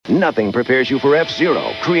Nothing prepares you for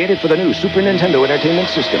F-Zero, created for the new Super Nintendo Entertainment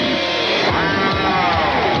System.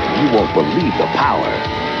 You won't believe the power.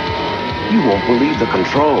 You won't believe the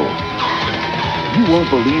control. You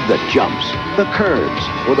won't believe the jumps, the curves,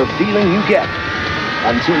 or the feeling you get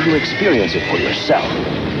until you experience it for yourself.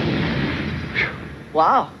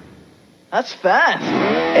 Wow, that's fast.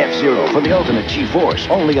 F-Zero for the ultimate G-Force,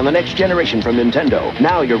 only on the next generation from Nintendo.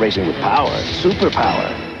 Now you're racing with power,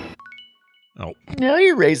 superpower. Oh. Now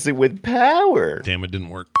you're racing with power. Damn, it didn't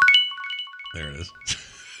work. There it is.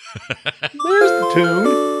 There's the tune.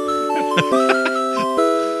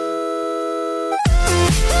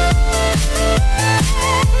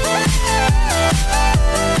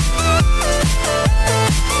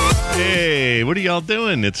 Hey, what are y'all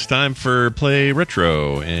doing? It's time for Play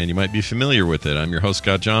Retro, and you might be familiar with it. I'm your host,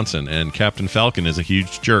 Scott Johnson, and Captain Falcon is a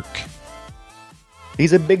huge jerk.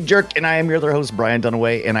 He's a big jerk, and I am your other host, Brian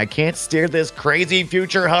Dunaway, and I can't steer this crazy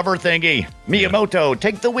future hover thingy. Miyamoto,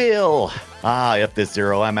 take the wheel. F this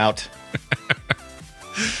Zero, I'm out.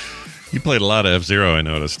 You played a lot of F-Zero, I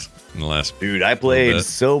noticed, in the last Dude, I played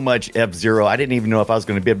so much F-Zero, I didn't even know if I was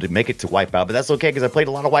going to be able to make it to WipEout, but that's okay, because I played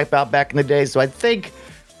a lot of WipEout back in the day, so I think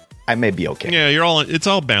I may be okay. Yeah, it's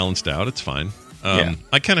all balanced out. It's fine. Yeah.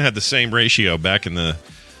 I kind of had the same ratio back in the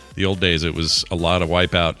old days. It was a lot of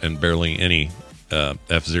WipEout and barely any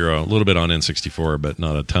F-Zero, a little bit on N64, but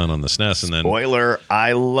not a ton on the SNES. And then, spoiler,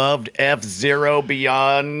 I loved F-Zero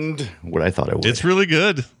beyond what I thought I would. It's really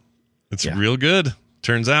good. It's real good.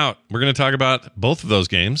 Turns out we're going to talk about both of those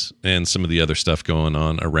games and some of the other stuff going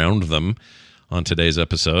on around them on today's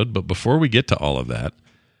episode. But before we get to all of that,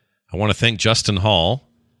 I want to thank Justin Hall,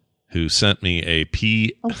 who sent me a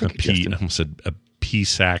P-Sax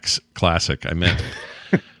Classic. I meant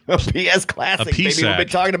a PS Classic. A P-Sack. Maybe we've been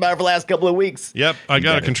talking about it for the last couple of weeks. Yep, I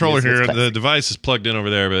got a controller here. The device is plugged in over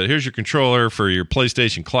there, but here's your controller for your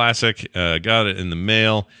PlayStation Classic. Got it in the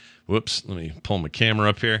mail. Whoops, let me pull my camera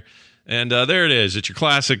up here. And there it is. It's your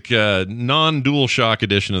classic non-DualShock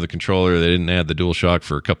edition of the controller. They didn't add the DualShock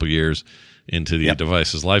for a couple years into the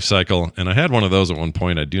device's life cycle. And I had one of those at one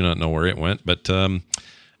point. I do not know where it went. But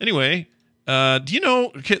anyway, do you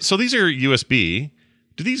know? Okay, so these are USB.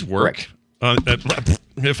 Do these work?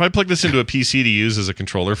 If I plug this into a PC to use as a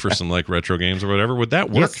controller for some like retro games or whatever, would that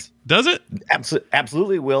work? Yes. Does it?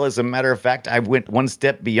 Absolutely will. As a matter of fact, I went one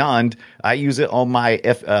step beyond. I use it on my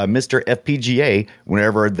Mr. FPGA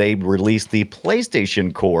whenever they released the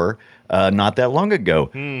PlayStation Core not that long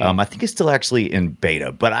ago. I think it's still actually in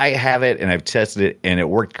beta, but I have it and I've tested it and it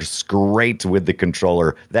works great with the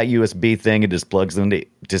controller. That USB thing, it just plugs into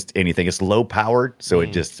just anything. It's low powered, so it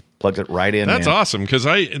just plugs it right in. That's awesome, because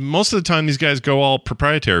most of the time these guys go all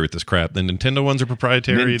proprietary with this crap. The Nintendo ones are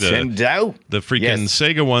proprietary. Nintendo? The freaking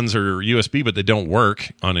Sega ones are USB, but they don't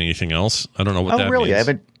work on anything else. I don't know what that really?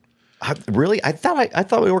 means. I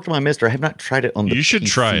thought it worked on my Mister. I have not tried it on the PC. You should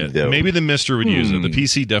try it. Though. Maybe the Mister would use it. The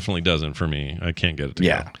PC definitely doesn't for me. I can't get it to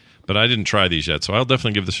go. But I didn't try these yet, so I'll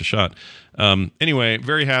definitely give this a shot. Anyway,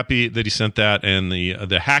 very happy that he sent that, and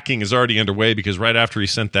the hacking is already underway, because right after he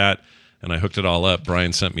sent that and I hooked it all up,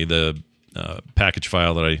 Brian sent me the package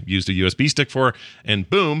file that I used a USB stick for, and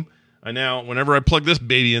boom, whenever I plug this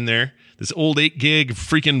baby in there, this old 8 gig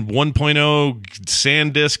freaking 1.0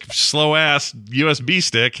 SanDisk slow ass USB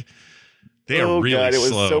stick, they are really slow.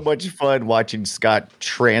 It was so much fun watching Scott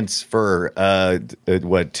transfer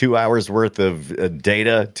 2 hours worth of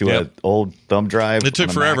data to an old thumb drive. It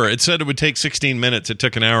took forever. It said it would take 16 minutes. It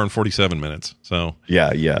took an hour and 47 minutes. So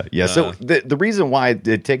yeah. So the reason why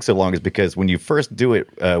it takes so long is because when you first do it,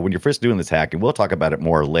 when you're first doing this hack, and we'll talk about it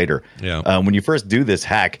more later. Yeah. When you first do this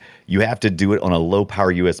hack, you have to do it on a low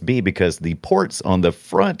power USB, because the ports on the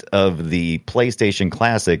front of the PlayStation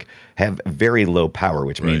Classic have very low power,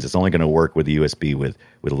 which means it's only going to work with the USB with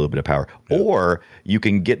a little bit of power. Yeah. Or you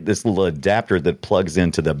can get this little adapter that plugs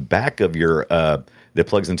into the back of your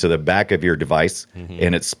device,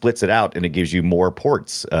 and it splits it out, and it gives you more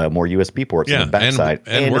ports, more USB ports on the backside,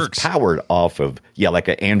 and works. It's powered off of like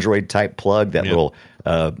an Android type plug, that little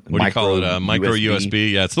what do you call it? Micro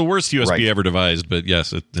USB. Yeah, it's the worst USB ever devised, but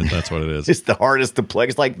yes, that's what it is. It's the hardest to plug.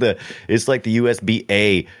 It's like the USB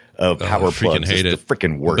A of power plugs. Hate it's it. The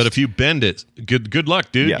freaking worst. But if you bend it, good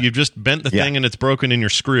luck, dude. You've just bent the thing and it's broken and you're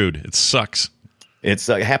screwed. It sucks. It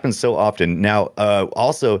happens so often. Now,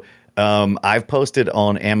 also, I've posted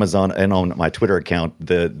on Amazon and on my Twitter account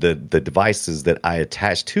the devices that I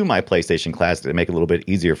attach to my PlayStation Classic to make it a little bit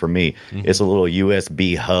easier for me. It's a little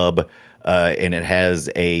USB hub. And it has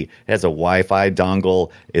a Wi-Fi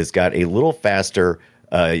dongle. It's got a little faster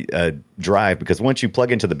drive, because once you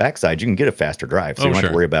plug into the backside, you can get a faster drive, so you don't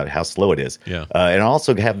have to worry about how slow it is. Yeah. And I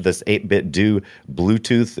also have this 8-bit do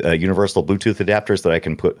Bluetooth, universal Bluetooth adapter, so that I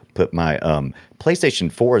can put my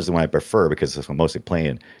PlayStation 4 is the one I prefer, because that's what I'm mostly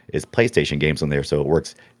playing is PlayStation games on there, so it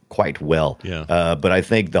works quite well. Yeah. But I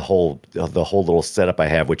think the whole little setup I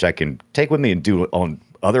have, which I can take with me and do on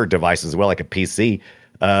other devices as well, like a PC,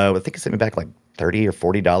 I think it sent me back like $30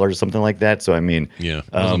 or $40 or something like that. So I mean, yeah,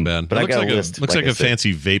 wasn't bad. But it I got a list. Looks like a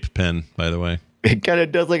fancy vape pen, by the way. It kind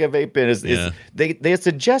of does like a vape pen. They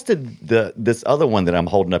suggested this other one that I'm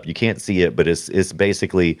holding up. You can't see it, but it's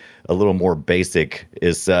basically a little more basic.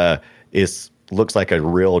 It's looks like a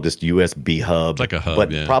real just USB hub. It's like a hub, but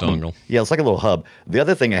dongle. Yeah, it's like a little hub. The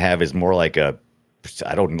other thing I have is more like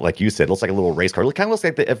like you said, it looks like a little race car. It kind of looks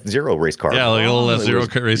like the F-Zero race car. Yeah, like a little F-Zero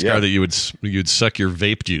race car that you'd suck your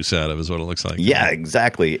vape juice out of is what it looks like. Yeah,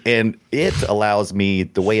 exactly. And it allows me,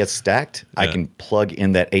 the way it's stacked, I can plug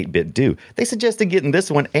in that 8-bit do. They suggested getting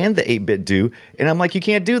this one and the 8-bit do, and I'm like, you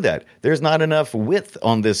can't do that. There's not enough width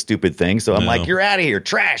on this stupid thing. So I'm like, you're out of here,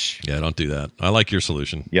 trash. Yeah, don't do that. I like your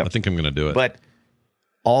solution. Yep. I think I'm going to do it. But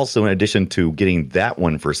also, in addition to getting that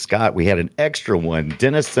one for Scott, we had an extra one.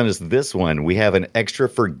 Dennis sent us this one. We have an extra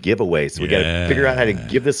for giveaway. So we got to figure out how to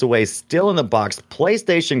give this away. Still in the box,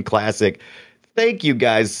 PlayStation Classic. Thank you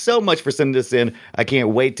guys so much for sending this in. I can't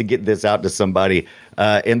wait to get this out to somebody.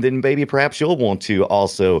 And then maybe perhaps you'll want to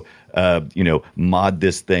also, mod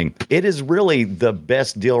this thing. It is really the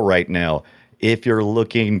best deal right now if you're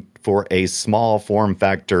looking for a small form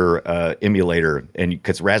factor emulator, and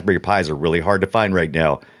because Raspberry Pis are really hard to find right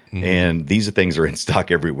now, and these things are in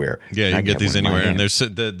stock everywhere. Yeah, you can get these anywhere. And there's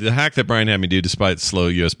the hack that Brian had me do, despite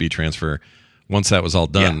slow USB transfer. Once that was all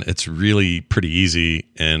done, it's really pretty easy.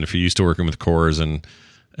 And if you're used to working with cores and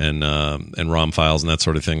ROM files and that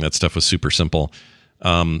sort of thing, that stuff was super simple.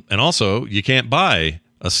 And also, you can't buy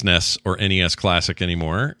a SNES or NES Classic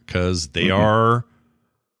anymore because they are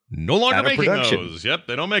no longer making those. Yep,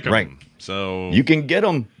 they don't make them. Right. So you can get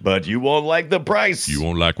them, but you won't like the price. You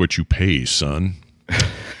won't like what you pay, son.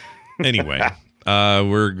 Anyway,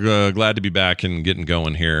 we're glad to be back and getting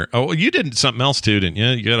going here. Oh, you did something else too, didn't you?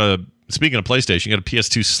 You got speaking of PlayStation, you got a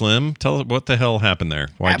PS2 Slim. Tell us what the hell happened there.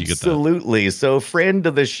 Why did you get that? Absolutely. So, friend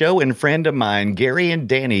of the show and friend of mine, Gary and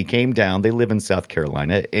Danny, came down. They live in South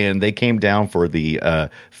Carolina, and they came down for the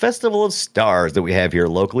Festival of Stars that we have here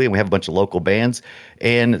locally, and we have a bunch of local bands.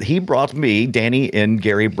 And Danny and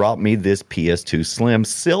Gary brought me this PS2 Slim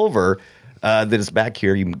Silver that is back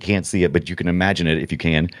here. You can't see it, but you can imagine it if you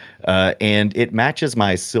can. And it matches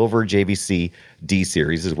my silver JVC D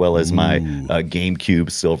series as well as my GameCube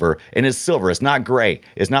silver. And it's silver. It's not gray.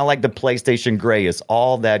 It's not like the PlayStation gray. It's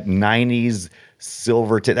all that 90s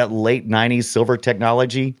silver, that late 90s silver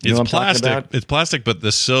technology. You know what I'm plastic. talking about? It's plastic, but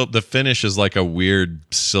the finish is like a weird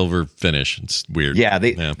silver finish. It's weird. Yeah,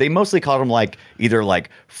 they mostly call them like either like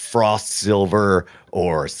frost silver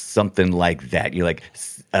or something like that. You like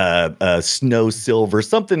snow silver,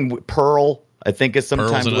 something pearl. I think is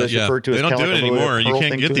sometimes referred to as. They don't do it anymore. You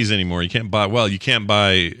can't get these anymore. You can't buy. Well, you can't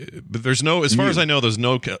buy. But there's no, as far as I know, there's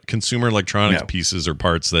no consumer electronics pieces or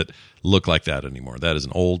parts that look like that anymore. That is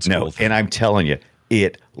an old school thing. And I'm telling you,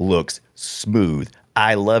 it looks smooth.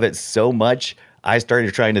 I love it so much. I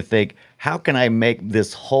started trying to think, how can I make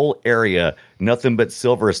this whole area nothing but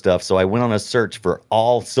silver stuff? So I went on a search for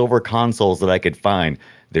all silver consoles that I could find.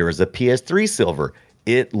 There was a PS3 silver.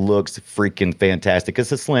 It looks freaking fantastic.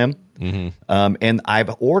 It's a Slim. And I've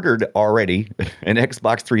ordered already an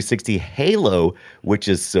Xbox 360 Halo, which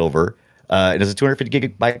is silver. It has a 250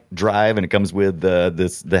 gigabyte drive, and it comes with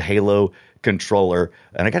the Halo controller.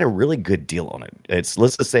 And I got a really good deal on it.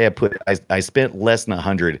 Let's just say I spent less than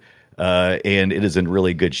 $100, and it is in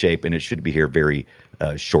really good shape, and it should be here very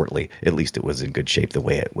shortly. At least it was in good shape the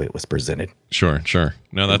way it was presented. Sure.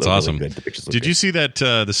 No, that's awesome. Really Did you see that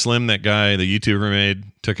the Slim, that guy, the YouTuber made,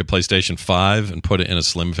 took a PlayStation 5 and put it in a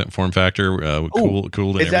Slim form factor? Cool and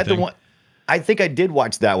everything. Is that the one? I think I did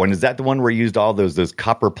watch that one. Is that the one where he used all those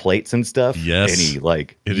copper plates and stuff? Yes. And he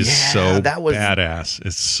it is so badass.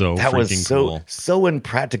 It's so freaking cool. So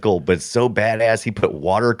impractical, but so badass. He put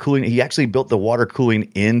water cooling. He actually built the water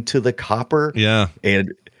cooling into the copper. Yeah.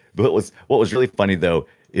 But what was really funny though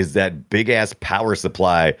is that big ass power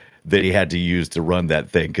supply that he had to use to run that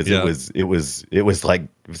thing, because it was like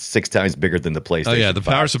 6 times bigger than the PlayStation. Oh yeah, the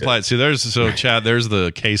power supply. See, Chad, there's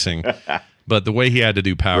the casing. But the way he had to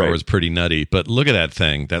do power Right. was pretty nutty. But look at that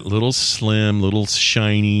thing. That little slim, little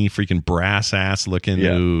shiny, freaking brass ass looking,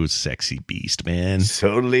 ooh, sexy beast, man.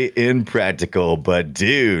 Totally impractical, but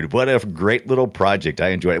dude, what a great little project. I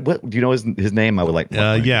enjoyed it. What do you know his name? I would like.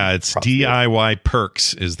 Yeah, it's DIY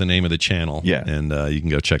Perks is the name of the channel. Yeah. And you can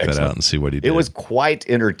go check that out and see what he did. It was quite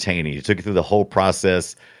entertaining. He took it through the whole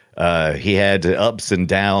process. He had ups and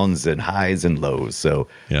downs and highs and lows. So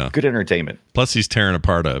good entertainment. Plus, he's tearing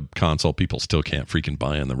apart a console people still can't freaking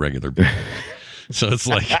buy on the regular. So it's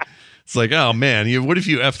like, oh man, what if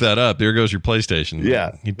you F that up? There goes your PlayStation.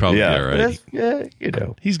 Yeah, he'd probably be all right. You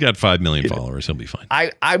know, he's got 5 million followers. He'll be fine.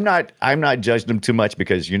 I'm not judging him too much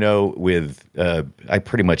because with I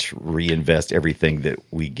pretty much reinvest everything that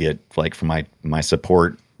we get, like from my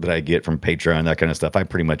support that I get from Patreon, that kind of stuff.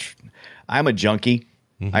 I'm a junkie.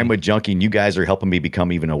 Mm-hmm. I'm a junkie, and you guys are helping me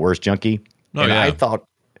become even a worse junkie. I thought,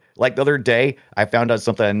 like the other day, I found out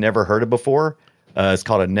something I never heard of before. It's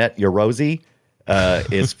called a Net Yorosi.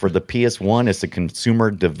 It's for the PS1. It's a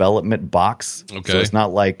consumer development box. Okay. So it's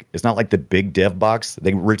not like the big dev box.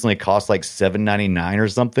 They originally cost like $7.99 or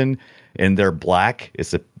something, and they're black.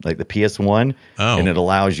 It's like the PS1, and it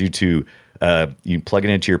allows you to you plug it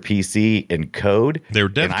into your PC and code. They were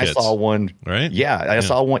dev kits. I saw one, right? Yeah, I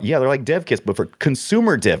saw one. Yeah, they're like dev kits, but for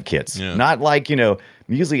consumer dev kits, not like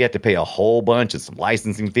usually you have to pay a whole bunch of some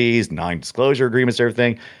licensing fees, non-disclosure agreements,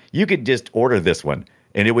 everything. You could just order this one,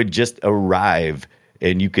 and it would just arrive,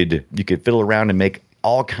 and you could fiddle around and make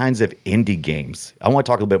all kinds of indie games. I want to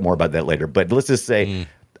talk a little bit more about that later, but let's just say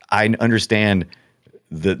I understand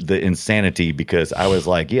the insanity, because I was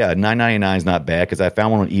like, yeah, $9.99 is not bad, because I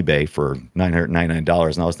found one on eBay for $999,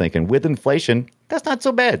 and I was thinking, with inflation, that's not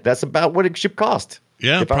so bad. That's about what it should cost.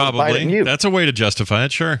 Yeah, probably. That's a way to justify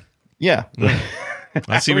it. Sure. Yeah.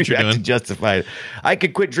 I see what you're doing. To justify it. I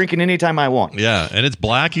could quit drinking anytime I want. Yeah, and it's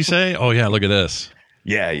black, you say? Oh yeah, look at this.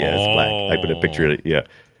 Yeah, it's black. I put a picture of it. Yeah.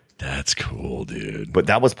 That's cool, dude. But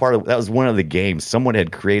that was one of the games. Someone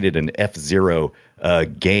had created an F-Zero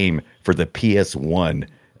game for the PS1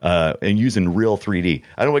 and using real 3D.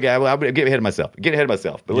 I don't want to get ahead of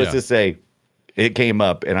myself. But let's just say it came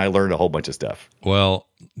up and I learned a whole bunch of stuff. Well,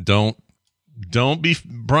 don't be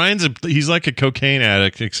Brian's he's like a cocaine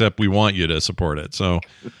addict, except we want you to support it. So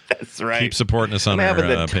that's right. Keep supporting us on our having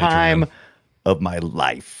the time Patreon. Of my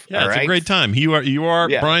life. Yeah, it's a great time. You are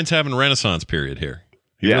Brian's having a renaissance period here.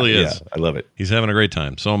 He really is. Yeah, I love it. He's having a great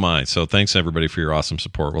time. So am I. So thanks, everybody, for your awesome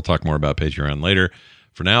support. We'll talk more about Patreon later.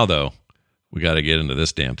 For now, though, we got to get into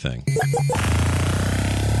this damn thing.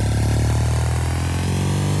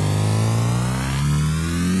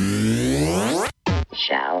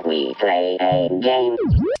 Shall we play a game?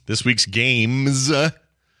 This week's games.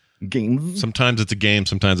 Sometimes it's a game.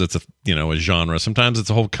 Sometimes it's a genre. Sometimes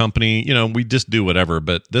it's a whole company. We just do whatever.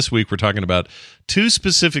 But this week we're talking about two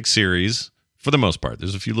specific series. For the most part,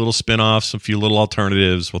 there's a few little spin-offs, a few little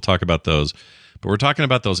alternatives. We'll talk about those. But we're talking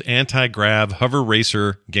about those anti-grav hover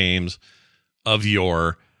racer games of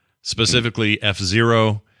yore, specifically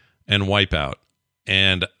F-Zero and WipEout.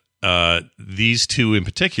 And these two in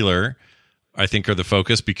particular, I think, are the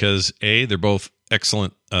focus because, A, they're both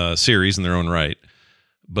excellent series in their own right,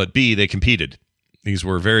 but B, they competed. These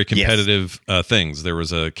were very competitive things. There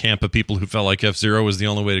was a camp of people who felt like F-Zero was the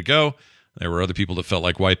only way to go. There were other people that felt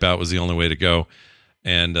like WipEout was the only way to go.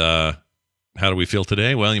 And how do we feel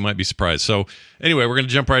today? Well, you might be surprised. So anyway, we're going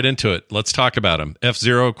to jump right into it. Let's talk about them.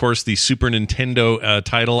 F-Zero, of course, the Super Nintendo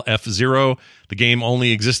title, F-Zero. The game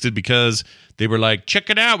only existed because they were like, check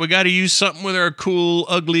it out. We got to use something with our cool,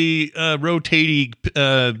 ugly, rotating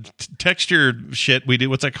texture shit we did.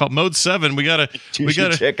 What's that called? Mode 7. We got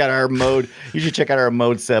to check out our mode. You should check out our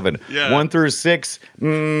Mode 7. Yeah. 1 through 6,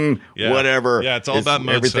 whatever. Yeah, it's all about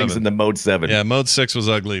Mode 7. Everything's in the Mode 7. Yeah, Mode 6 was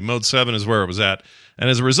ugly. Mode 7 is where it was at. And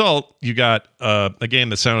as a result, you got a game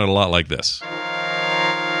that sounded a lot like this.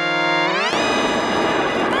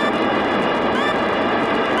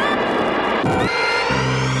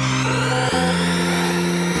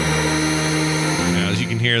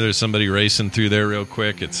 Here there's somebody racing through there real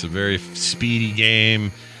quick. It's a very speedy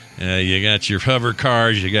game. You got your hover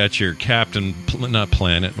cars, you got your not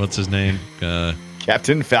Planet, what's his name,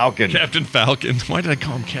 Captain Falcon. Why did I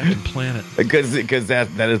call him Captain Planet? Because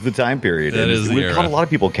that is the time period. We've called a lot of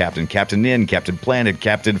people Captain N, Captain Planet,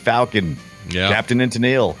 Captain Falcon, Captain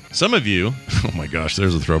Antonil. Some of you, oh my gosh,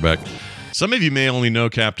 there's a throwback. Some of you may only know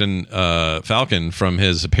Captain Falcon from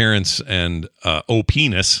his appearance and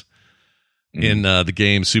O-Penis in the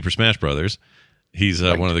game Super Smash Brothers. He's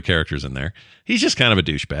one of the characters in there. He's just kind of a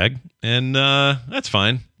douchebag, and that's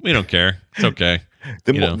fine. We don't care. It's okay.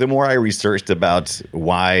 The more I researched about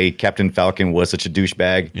why Captain Falcon was such a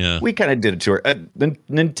douchebag, we kind of did it to her.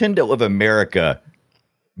 Nintendo of America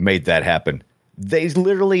made that happen. They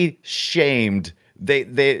literally shamed.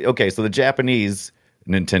 Okay, so the Japanese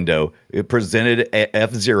Nintendo presented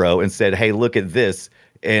F-Zero and said, "Hey, look at this,"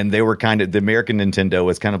 and they were the American Nintendo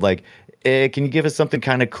was kind of like, can you give us something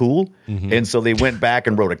kind of cool? Mm-hmm. And so they went back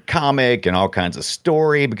and wrote a comic and all kinds of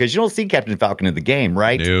story because you don't see Captain Falcon in the game,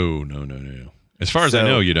 right? No. As far as I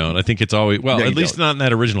know, you don't. I think it's always, at least not in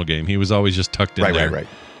that original game. He was always just tucked in there. Right.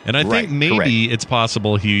 And I think maybe it's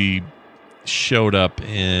possible he showed up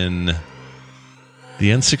in the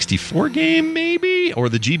N64 game, maybe, or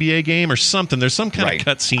the GBA game or something. There's some kind of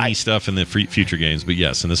cutscene stuff in the future games. But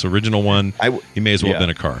yes, in this original one, he may as well have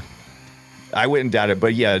been a car. I wouldn't doubt it,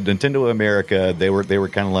 but yeah, Nintendo of America, they were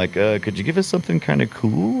kind of like, could you give us something kind of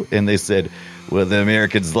cool? And they said, well, the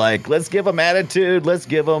Americans let's give them attitude, let's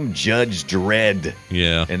give them Judge Dredd.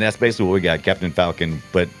 Yeah, and that's basically what we got, Captain Falcon,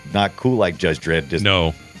 but not cool like Judge Dredd. Just no.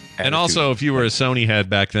 Attitude. And also, if you were a Sony head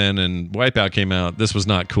back then and WipEout came out, this was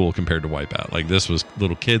not cool compared to WipEout. Like, this was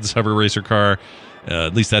little kids' hover racer car.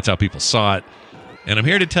 At least that's how people saw it. And I'm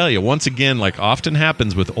here to tell you, once again, like often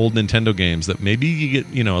happens with old Nintendo games that maybe you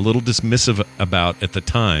get, a little dismissive about at the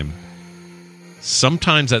time.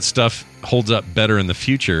 Sometimes that stuff holds up better in the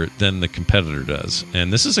future than the competitor does.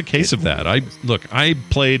 And this is a case of that. I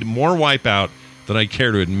played more WipEout than I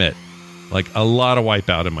care to admit. Like a lot of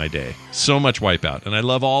WipEout in my day. So much WipEout. And I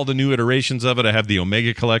love all the new iterations of it. I have the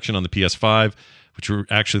Omega Collection on the PS5, which were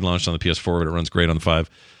actually launched on the PS4, but it runs great on the 5.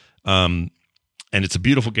 And it's a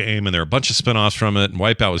beautiful game, and there are a bunch of spin-offs from it, and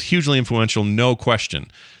WipEout was hugely influential, no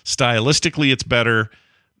question. Stylistically, it's better.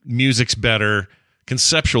 Music's better.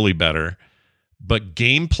 Conceptually better. But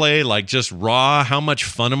gameplay, like just raw, how much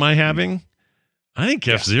fun am I having? I think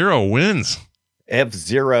F-Zero wins.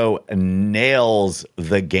 F-Zero nails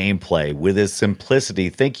the gameplay with his simplicity.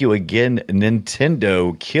 Thank you again,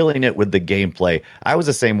 Nintendo, killing it with the gameplay. I was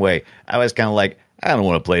the same way. I was kind of like, I don't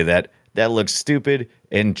want to play that. That looks stupid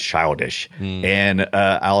and childish. And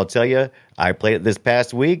I'll tell you, I played it this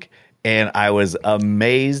past week, and I was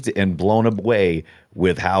amazed and blown away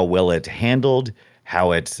with how well it handled,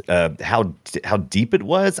 how deep it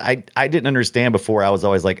was. I didn't understand before. I was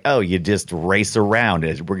always like, oh, you just race around.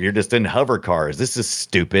 You're just in hover cars. This is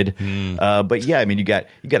stupid. But yeah, I mean, you got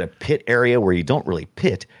a pit area where you don't really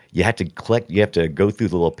pit. You have to collect. You have to go through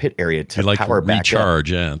the little pit area to power back up.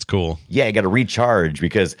 Recharge. Yeah, it's cool. Yeah, you got to recharge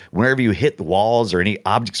because whenever you hit the walls or any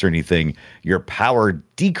objects or anything, your power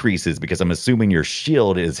decreases because I'm assuming your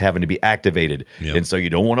shield is having to be activated, and so you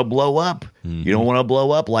don't want to blow up. You don't want to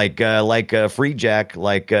blow up like Free Jack,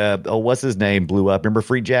 what's his name blew up? Remember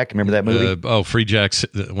Free Jack? Remember that movie? Free Jack.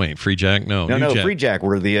 Wait, Free Jack? No, Jack. Free Jack.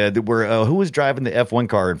 Who was driving the F1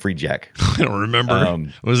 car in Free Jack? I don't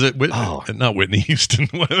remember. Was it not Whitney Houston?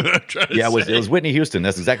 It was Whitney Houston.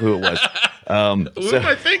 That's exactly who it was. Who am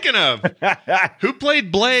I thinking of? Who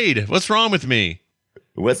played Blade? What's wrong with me?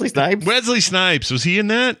 Wesley Snipes. Wesley Snipes, was he in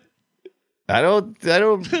that? I don't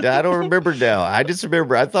remember now. I just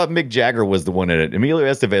remember I thought Mick Jagger was the one in it. Emilio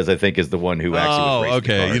Estevez, I think, is the one who actually was racing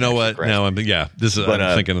the car. You know what? Now I'm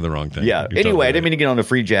thinking of the wrong thing. Yeah. Anyway, I didn't mean to get on the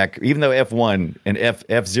Free Jack, even though F1 and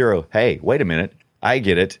F-Zero. Hey, wait a minute. I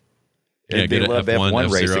get it. Yeah, they love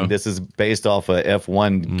F1 racing. This is based off a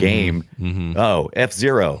F1 game. Mm-hmm. Oh,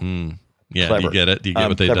 F-Zero. Yeah, clever. You get it? Do you get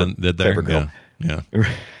what they did there? Clever girl. Yeah.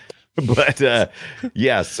 But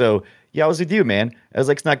yeah, so yeah, I was with you, man. I was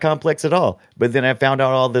like, it's not complex at all. But then I found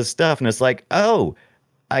out all this stuff, and it's like, this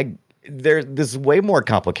is way more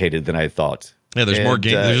complicated than I thought. Yeah, there's more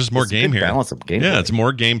game. There's just more game here. Balance of gameplay. Yeah, it's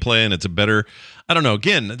more gameplay, and it's a better. I don't know.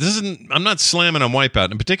 Again, I'm not slamming on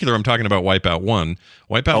WipEout. In particular, I'm talking about WipEout 1.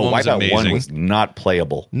 WipEout 1 was amazing. 1 was not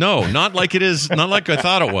playable. No, not like it is. Not like I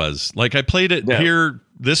thought it was. Like I played it here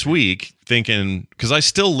this week, thinking because I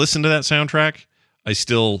still listen to that soundtrack. I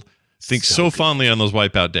still think so fondly on those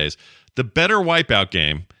WipEout days. The better WipEout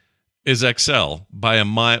game is XL by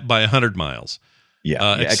 100 miles.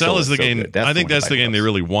 Yeah, XL is the game. I think that's the game they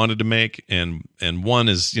really wanted to make, and 1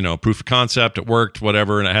 is proof of concept. It worked,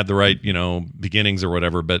 whatever, and it had the right beginnings or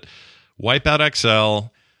whatever. But WipEout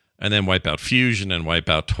XL, and then WipEout Fusion, and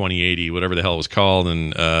WipEut 2080, whatever the hell it was called,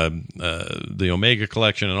 and the Omega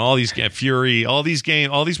Collection, and all these Fury, all these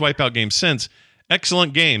WipEout games since,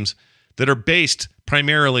 excellent games that are based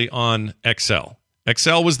primarily on XL.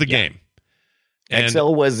 XL was the game. And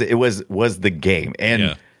XL was the game,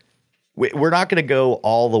 and. We're not going to go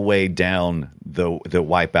all the way down the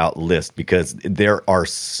WipEout list because there are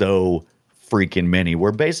so freaking many.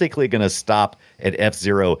 We're basically going to stop at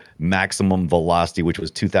F-Zero Maximum Velocity, which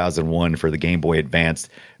was 2001 for the Game Boy Advance,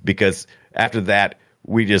 because after that,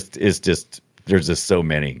 there's just so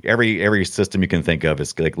many. Every system you can think of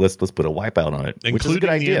is like let's put a Wipeout on it, which is a good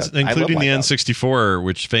idea. Including the N64,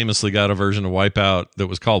 which famously got a version of Wipeout that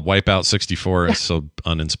was called Wipeout 64. It's so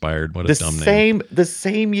uninspired. What a dumb name. The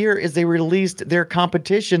same year as they released their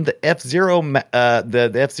competition, the F-Zero,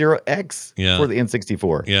 the F-Zero X for the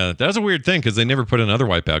N64. Yeah, that was a weird thing because they never put another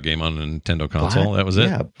Wipeout game on a Nintendo console. That was it.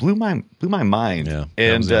 Yeah, blew my mind. Yeah,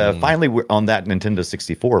 and finally, we're on that Nintendo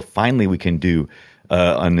 64. Finally, we can do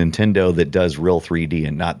a Nintendo that does real 3D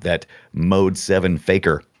and not that Mode 7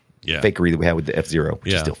 fakery that we had with the F-Zero,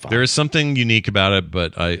 which is still fun. There is something unique about it,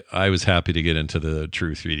 but I was happy to get into the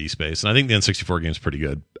true 3D space. And I think the N64 game's pretty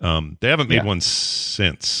good. They haven't made one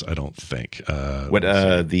since, I don't think.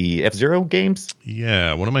 The F-Zero games?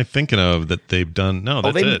 Yeah. What am I thinking of that they've done? No,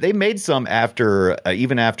 that's it. They made some after,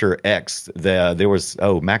 even after X. There was,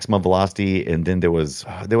 Maximum Velocity, and then there was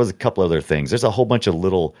a couple other things. There's a whole bunch of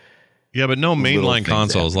little... Yeah, but no mainline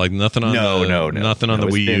consoles, like nothing on nothing on the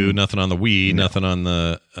Wii U, nothing on the Wii, nothing on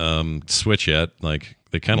the Switch yet. Like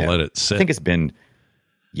they kind of let it sit. I think it's been,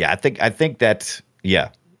 I think that,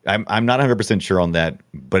 I'm not 100% sure on that,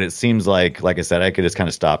 but it seems like I said, I could just kind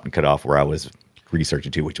of stop and cut off where I was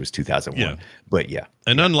researching to, which was 2001. Yeah. But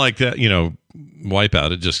and unlike that,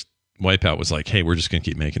 Wipeout, Wipeout was like, hey, we're just going to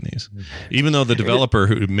keep making these. Even though the developer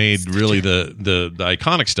who made really the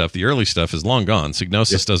iconic stuff, the early stuff, is long gone.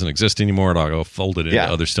 Psygnosis doesn't exist anymore. It all got folded into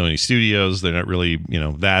other Sony studios. They're not really,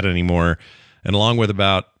 that anymore. And along with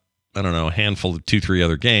about, I don't know, a handful of 2-3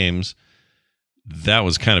 other games, that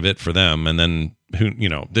was kind of it for them. And then,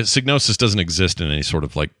 the Psygnosis doesn't exist in any sort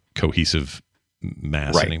of like cohesive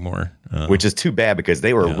mass anymore. Which is too bad because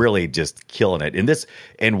they were really just killing it.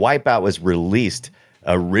 And Wipeout was released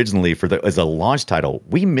originally as a launch title.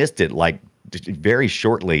 We missed it like very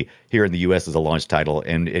shortly here in the US as a launch title,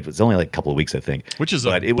 and it was only like a couple of weeks, I think. Which is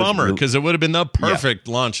a bummer because it would have been the perfect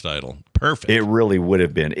launch title. Perfect. It really would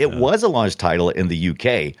have been. It was a launch title in the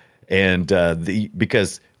UK, and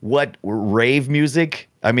because what rave music?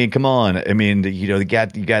 I mean, come on. I mean, you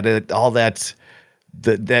got all that.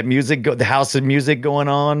 That music, the house of music going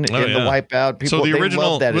on in the Wipeout. People, so the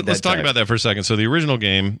original. Let's talk about that for a second. So the original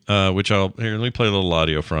game, which let me play a little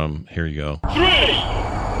audio from. Here you go. 3,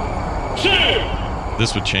 2.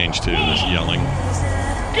 This would change too. This yelling.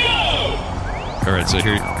 Go. All right. So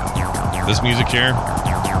here, this music here.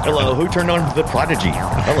 Hello. Who turned on the Prodigy?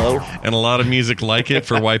 Hello. And a lot of music like it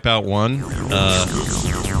for Wipeout 1.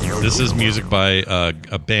 This is music by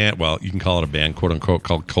a band. Well, you can call it a band, quote unquote,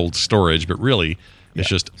 called Cold Storage, but really. It's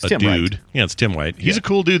just a dude. Wright. Yeah, it's Tim White. He's a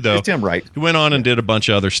cool dude, though. It's Tim Wright. He went on and did a bunch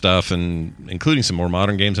of other stuff, and including some more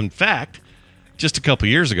modern games. In fact, just a couple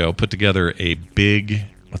years ago, put together a big,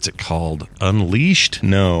 what's it called? Unleashed?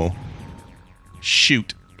 No.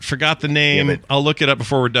 Shoot. Forgot the name. Yeah, I'll look it up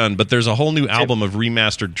before we're done. But there's a whole new album of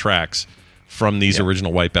remastered tracks from these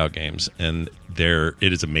original Wipeout games, and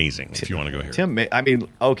it is amazing if you want to go here. Tim, I mean,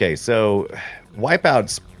 okay, so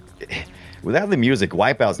Wipeout's... Without the music,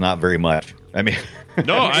 Wipeout's not very much. I mean...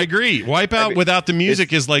 No, I agree. Wipeout without the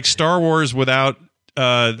music is like Star Wars without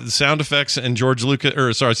the sound effects and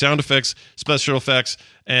sound effects, special effects,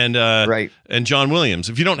 and and John Williams.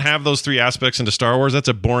 If you don't have those three aspects into Star Wars, that's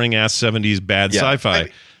a boring ass 70s bad sci-fi.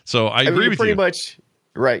 So I agree with you.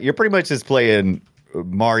 You're pretty much just playing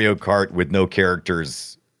Mario Kart with no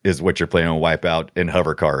characters is what you're playing on Wipeout and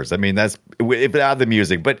hover cars. I mean, that's without the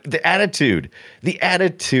music, but the attitude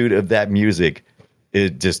of that music,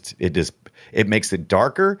 it makes it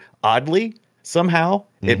darker, oddly, somehow.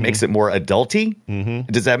 It makes it more adulty.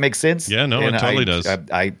 Does that make sense? Yeah, no, it totally does.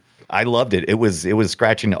 I loved it. It was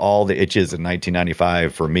scratching all the itches in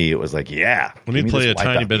 1995 for me. It was like, yeah. Let me play a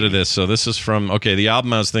tiny bit of this. So this is from, the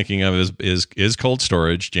album I was thinking of is Cold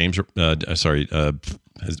Storage. What's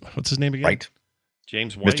his name again? Wright.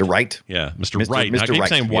 James White? Mr. Wright. Yeah, Mr. Wright. I keep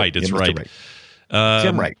saying White. It's right.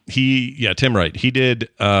 Tim Wright. Tim Wright. He did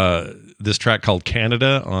this track called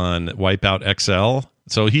Canada on Wipeout XL.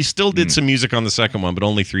 So he still did some music on the second one, but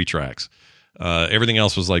only 3 tracks. Everything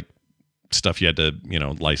else was like stuff you had to,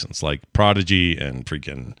 license, like Prodigy and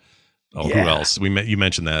freaking. Who else? You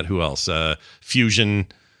mentioned that. Who else? Fusion,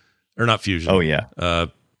 or not Fusion? Oh yeah.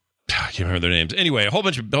 I can't remember their names. Anyway, a whole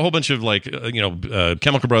bunch of like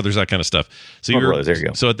Chemical Brothers, that kind of stuff. So there you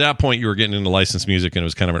go. So at that point, you were getting into licensed music, and it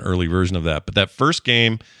was kind of an early version of that. But that first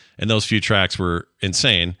game and those few tracks were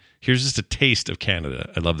insane. Here's just a taste of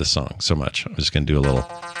Canada. I love this song so much. I'm just going to do a little.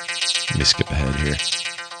 Let me skip ahead here.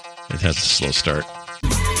 It has a slow start.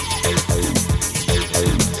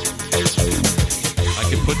 I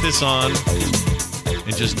can put this on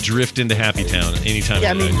and just drift into Happy Town anytime.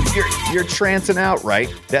 Yeah, I mean, you're trancing out,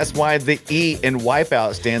 right? That's why the E in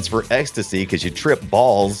Wipeout stands for ecstasy, because you trip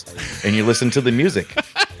balls and you listen to the music.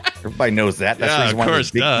 Everybody knows that. That's the reason why there's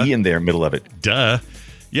a big E in there, middle of it. Duh.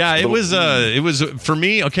 Yeah, it was for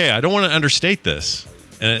me. Okay, I don't want to understate this,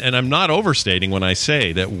 and I'm not overstating when I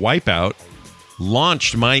say that Wipeout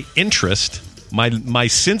launched my interest, my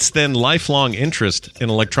since then lifelong interest in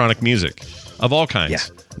electronic music of all kinds. Yeah.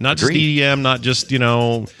 Not just EDM, not just,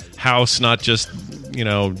 house, not just,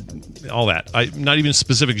 all that. Not even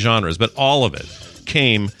specific genres, but all of it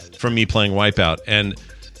came from me playing Wipeout. And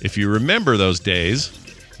if you remember those days,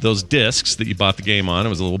 those discs that you bought the game on, it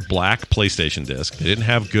was a little black PlayStation disc. They didn't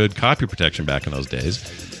have good copy protection back in those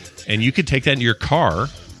days. And you could take that into your car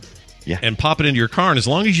and pop it into your car. And as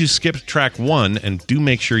long as you skip track 1, and do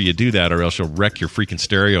make sure you do that, or else you'll wreck your freaking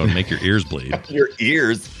stereo and make your ears bleed. Your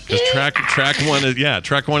ears. Because track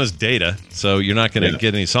one is data, so you're not going to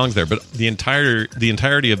get any songs there. But the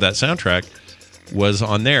entirety of that soundtrack was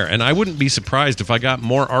on there, and I wouldn't be surprised if I got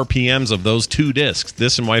more RPMs of those 2 discs,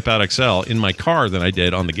 this and Wipeout XL, in my car than I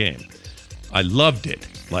did on the game. I loved it,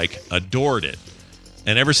 adored it,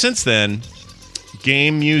 and ever since then,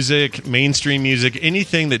 game music, mainstream music,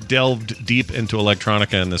 anything that delved deep into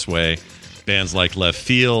electronica in this way, bands like Left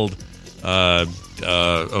Field.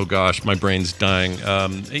 Oh gosh, my brain's dying.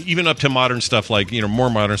 Even up to modern stuff more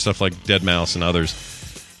modern stuff like Deadmau5 and others.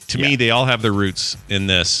 To me, they all have their roots in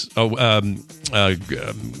this. Crystal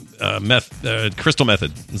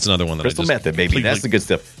Method. That's another one that Crystal Method, baby. That's the good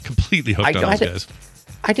stuff. Completely hooked on those guys.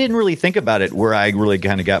 I didn't really think about it where I really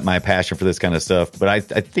kind of got my passion for this kind of stuff, but I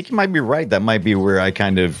think you might be right. That might be where I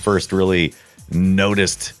kind of first really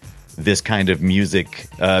noticed this kind of music,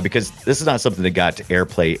 because this is not something that got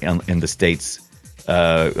airplay in the States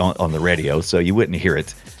on the radio, so you wouldn't hear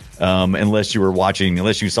it. Unless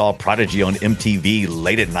you saw Prodigy on MTV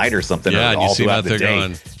late at night or something. Yeah, all you see throughout that the they're day.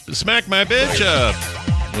 going, smack my bitch up.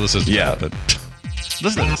 Well, this is but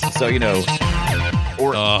listen to this. So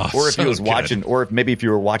or if so he was good. watching, or if you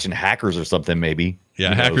were watching Hackers or something, maybe.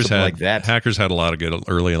 Yeah, Hackers had a lot of good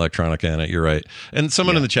early electronic in it. You're right. And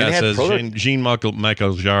someone in the chat says Jean-Michel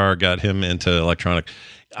Jarre got him into electronic.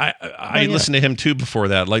 I listened to him too before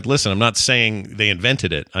that. Listen, I'm not saying they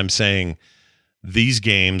invented it. I'm saying these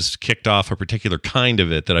games kicked off a particular kind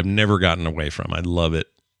of it that I've never gotten away from. I love it.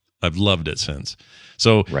 I've loved it since.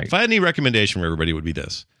 So if I had any recommendation for everybody, it would be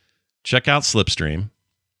this. Check out Slipstream,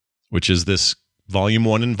 which is this Volume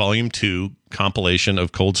 1 and Volume 2 compilation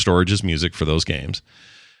of Cold Storage's music for those games.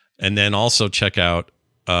 And then also check out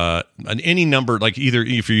any number, either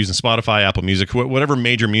if you're using Spotify, Apple Music, whatever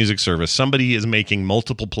major music service, somebody is making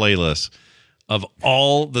multiple playlists of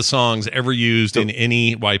all the songs ever used in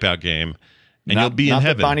any Wipeout game. And you'll be in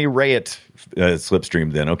heaven. Not the Bonnie Raitt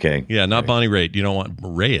Slipstream then, okay. Yeah, not Bonnie Raitt. You don't want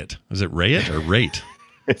Raitt. Is it Raitt or Raitt?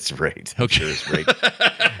 It's Raitt. Okay. Sure, it's Raitt.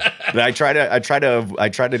 But I try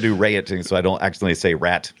to do Raitt so I don't accidentally say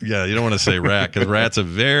rat. Yeah, you don't want to say rat, because rat's a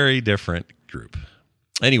very different group.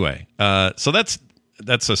 Anyway, so that's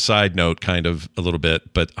a side note kind of a little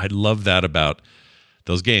bit, but I love that about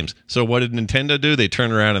those games. So what did Nintendo do? They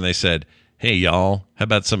turned around and they said, hey, y'all, how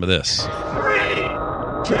about some of this? 3,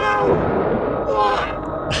 2,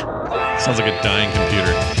 1. Sounds like a dying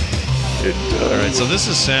computer. It does. All right, so this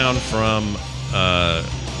is sound from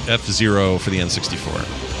F-Zero for the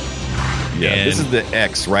N64. Yeah, and this is the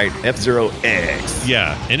X, right? F-Zero X.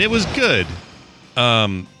 Yeah, and it was good.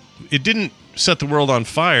 It didn't set the world on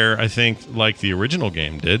fire, I think, like the original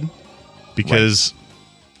game did, because,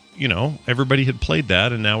 everybody had played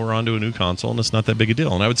that, and now we're on to a new console, and it's not that big a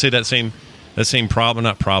deal. And I would say that same problem,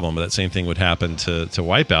 not problem, but that same thing would happen to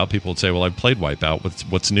Wipeout. People would say, well, I've played Wipeout.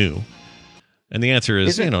 What's new? And the answer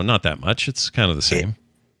is, not that much. It's kind of the same.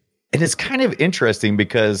 And it's kind of interesting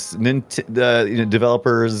because the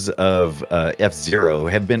developers of F-Zero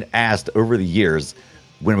have been asked over the years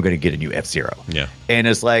when we're going to get a new F-Zero. Yeah. And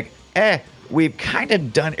it's like, we've kind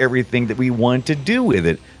of done everything that we want to do with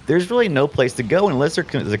it. There's really no place to go unless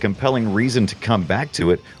there's a compelling reason to come back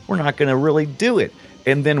to it. We're not going to really do it.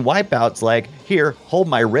 And then Wipeout's like, here, hold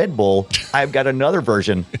my Red Bull. I've got another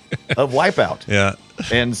version of Wipeout. Yeah.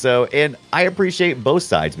 And I appreciate both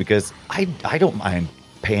sides because I don't mind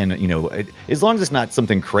paying, as long as it's not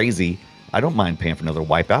something crazy, I don't mind paying for another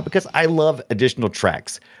Wipeout because I love additional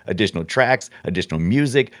tracks, additional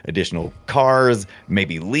music, additional cars,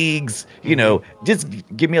 maybe leagues, just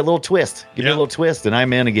give me a little twist. Give me a little twist and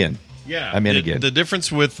I'm in again. Yeah. I'm in again. The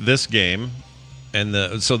difference with this game and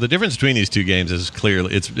the difference between these two games is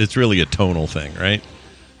clearly it's really a tonal thing, right?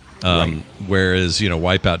 Right. Whereas,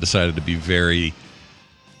 Wipeout decided to be very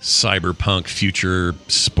cyberpunk future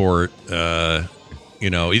sport,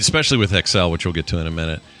 especially with XL, which we'll get to in a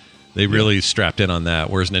minute. They really strapped in on that,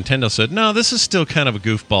 whereas Nintendo said, no, this is still kind of a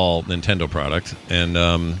goofball Nintendo product. And,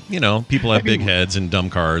 people have big heads and dumb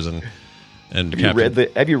cars. And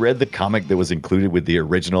have you read the comic that was included with the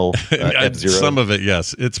original F-Zero? Some of it,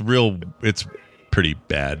 yes. It's pretty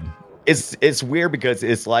bad. It's weird because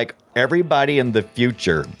it's like everybody in the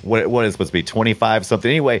future, what is supposed to be 25 something.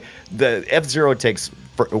 Anyway, the F-Zero takes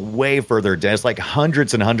way further down. It's like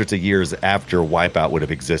hundreds and hundreds of years after Wipeout would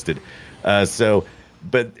have existed.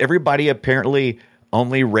 But everybody apparently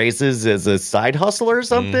only races as a side hustle or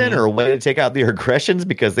something, or a way to take out their aggressions,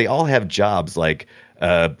 because they all have jobs like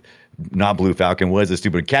not Blue Falcon, what is this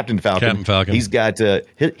stupid Captain Falcon. Captain Falcon. He's got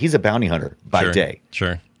he's a bounty hunter by day.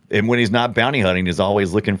 Sure. And when he's not bounty hunting, he's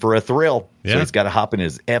always looking for a thrill. Yeah. So he's got to hop in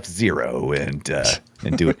his F-Zero and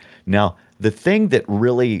do it. Now, the thing that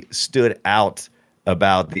really stood out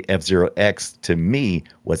about the F-Zero X to me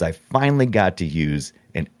was I finally got to use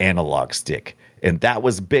an analog stick. And that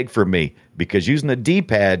was big for me, because using the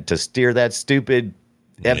D-pad to steer that stupid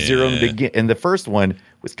F-Zero in the first one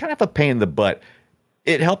was kind of a pain in the butt.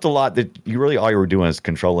 It helped a lot that all you were doing is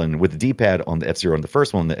controlling with the D-pad on the F-Zero and the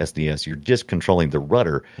first one, the SDS. You're just controlling the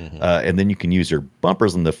rudder, and then you can use your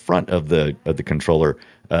bumpers on the front of the controller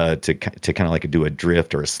to kind of like do a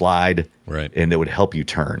drift or a slide, right? And that would help you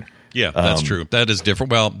turn. Yeah, that's true. That is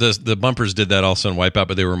different. Well, the bumpers did that also in Wipeout,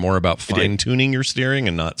 but they were more about fine-tuning your steering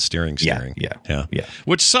and not steering. Yeah.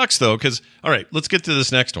 Which sucks, though, because, all right, let's get to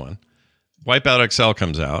this next one. Wipeout XL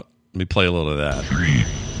comes out. Let me play a little of that. 3,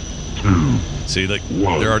 2, See, like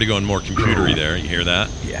 1, they're already going more computery there. You hear that?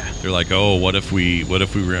 Yeah. They're like, oh, what if we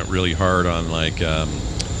went really hard on like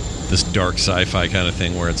this dark sci-fi kind of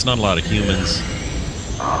thing where it's not a lot of humans.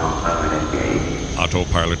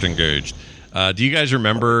 Autopilot engaged. Do you guys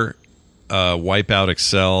remember Wipeout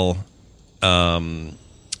XL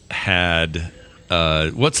had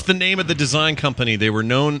what's the name of the design company? They were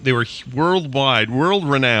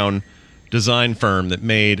world-renowned design firm that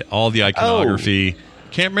made all the iconography.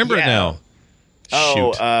 Can't remember it now.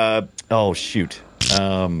 Shoot.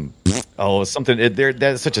 Something.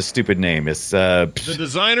 That's such a stupid name. It's the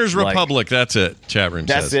Designers Republic. That's it. Chat room.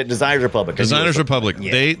 That's says. it. Designers Republic. Designers Republic.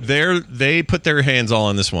 Yeah. They put their hands all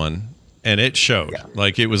on this one, and it showed. Yeah.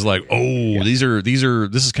 Like it was like, this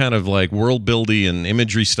is kind of like world building and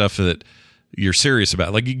imagery stuff that you're serious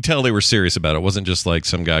about. Like you can tell they were serious about it. It wasn't just like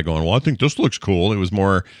some guy going, well, I think this looks cool. It was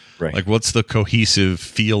more like, what's the cohesive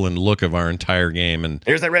feel and look of our entire game? And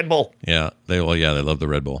there's that Red Bull. Yeah, they love the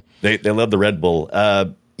Red Bull. They love the Red Bull.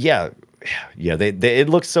 It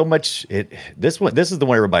looks so much. This is the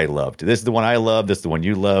one everybody loved. This is the one I loved. This is the one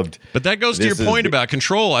you loved. But that goes to your point about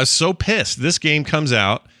Control. I was so pissed. This game comes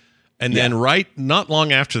out, and then not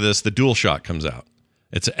long after this, the DualShock comes out.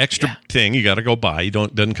 It's an extra thing you got to go buy.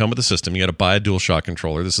 Doesn't come with the system. You got to buy a DualShock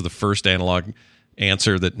controller. This is the first analog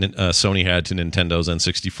answer that Sony had to Nintendo's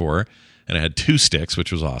N64, and it had 2 sticks,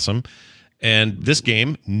 which was awesome. And this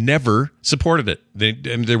game never supported it.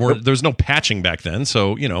 There was no patching back then,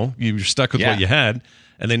 so you're stuck with what you had.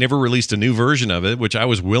 And they never released a new version of it, which I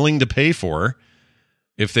was willing to pay for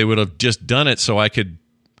if they would have just done it so I could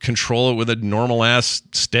control it with a normal ass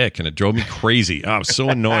stick. And it drove me crazy. I was so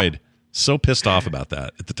annoyed. So pissed off about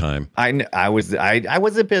that at the time. I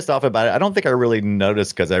wasn't pissed off about it. I don't think I really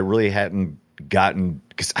noticed because I really hadn't gotten,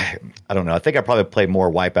 because I don't know. I think I probably played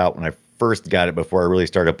more Wipeout when I first got it before I really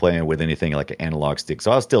started playing with anything like an analog stick.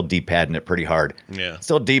 So I was still D-padding it pretty hard. Yeah.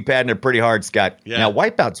 Still D-padding it pretty hard, Scott. Yeah. Now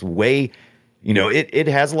Wipeout's way, it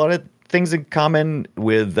has a lot of things in common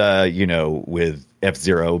with with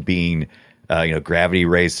F-Zero being Gravity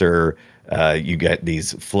Racer. You get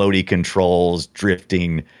these floaty controls,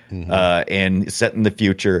 drifting, and set in the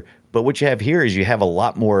future. But what you have here is you have a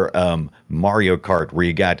lot more Mario Kart, where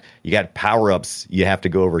you got power ups you have to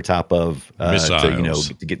go over top of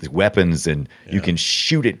to get the weapons, and you can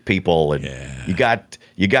shoot at people, and you got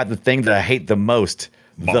the thing that I hate the most.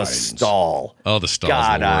 The stall. Oh, the stall.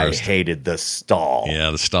 God, the worst. I hated the stall.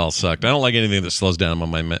 Yeah, the stall sucked. I don't like anything that slows down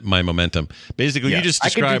my momentum. Basically, you just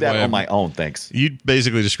described I can do that on my own. Thanks. You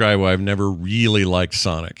basically describe why I've never really liked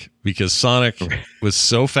Sonic, because Sonic was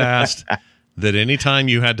so fast that anytime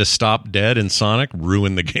you had to stop dead in Sonic,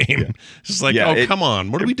 ruined the game. Yeah. It's just like, come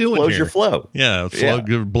on, what are we doing here? Blows your flow. Yeah,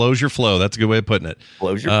 blows your flow. That's a good way of putting it.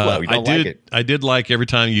 Blows your flow. You don't like it. I did like every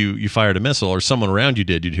time you fired a missile or someone around you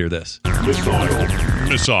did, you'd hear this.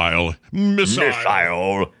 Missile.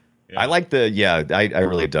 Yeah. I like I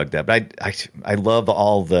really dug that. But I love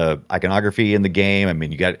all the iconography in the game. I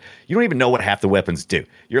mean, you don't even know what half the weapons do.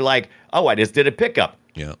 You're like, Oh, I just did a pickup.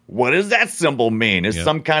 Yeah. What does that symbol mean? It's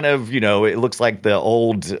some kind of, it looks like the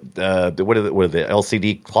old, what are the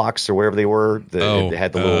LCD clocks or wherever they were? They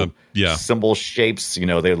had the little symbol shapes,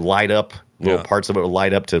 they light up, little parts of it would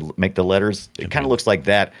light up to make the letters. It kind of looks like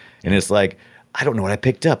that. And it's like, I don't know what I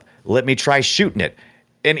picked up. Let me try shooting it.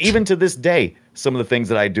 And even to this day, some of the things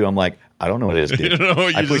that I do, I'm like, I don't know what it is, dude.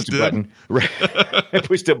 I pushed a button. I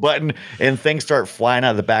pushed a button and things start flying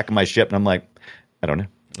out of the back of my ship. And I'm like, I don't know.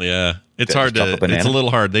 Yeah, it's hard to. It's a little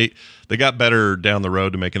hard. They got better down the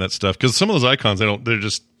road to making that stuff because some of those icons they're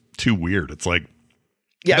just too weird. It's like,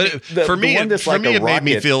 for me, it made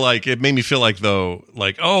me feel like though,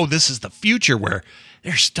 like, oh, this is the future where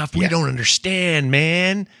there's stuff we don't understand,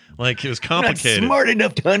 man. Like it was complicated. I'm not smart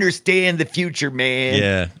enough to understand the future, man.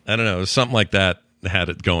 Yeah, I don't know. It was something like that had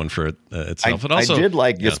it going for it itself. I did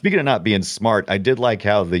like. Speaking of not being smart, I did like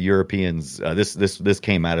how the Europeans. This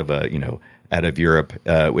came out of out of Europe,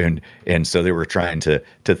 and so they were trying to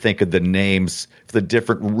think of the names for the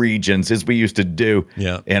different regions as we used to do.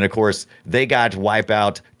 Yeah. And of course, they got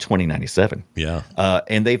WipEout 2097. Yeah.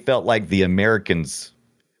 And they felt like the Americans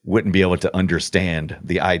wouldn't be able to understand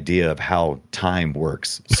the idea of how time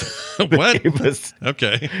works. So what?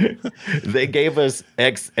 Okay. They gave us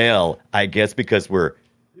XL, I guess, because we're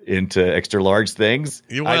into extra large things.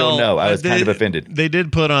 Well, I don't know. I was kind of offended. They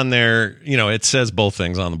did put on there, it says both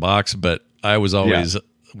things on the box, but I was always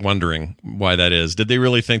wondering why that is. Did they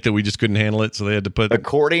really think that we just couldn't handle it, so they had to put?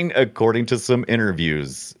 According to some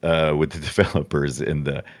interviews with the developers in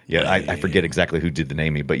the I forget exactly who did the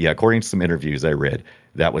naming, but according to some interviews I read,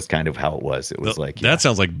 that was kind of how it was. It was that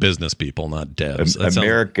sounds like business people, not devs.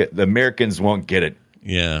 The Americans won't get it.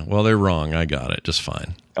 Yeah, well, they're wrong. I got it just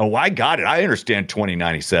fine. Oh, I got it. I understand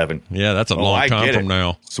 2097. Yeah, that's a long time from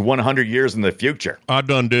now. It's 100 years in the future. I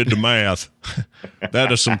done did the math.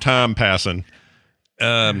 That is some time passing.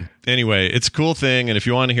 Anyway, it's a cool thing, and if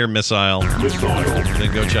you want to hear Missile,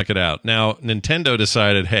 then go check it out. Now, Nintendo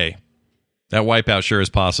decided, hey, that WipEout sure is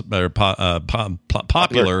popular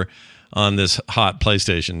on this hot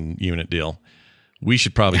PlayStation unit deal. We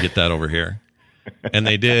should probably get that over here. And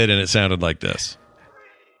they did, and it sounded like this.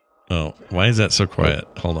 Oh, why is that so quiet?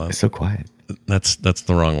 Hold on. It's so quiet. That's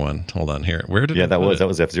the wrong one. Hold on here. Where did that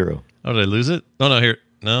was F-Zero. Oh, did I lose it? Oh, no, here.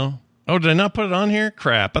 No. Oh, did I not put it on here?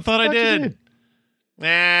 Crap. I thought I did. Nah,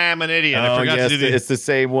 I'm an idiot. I forgot to do it's the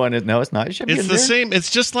same one. No, it's not. It's the same. It's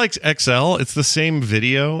just like XL. It's the same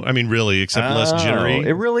video. I mean, really, except less jittery.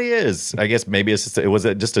 It really is. I guess maybe it was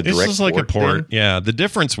just a direct It's just like a port. Thing? Yeah. The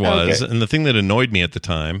difference was, and the thing that annoyed me at the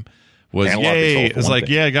time was, it was like,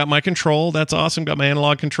 I got my control. That's awesome. Got my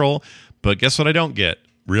analog control. But guess what I don't get?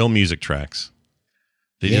 Real music tracks.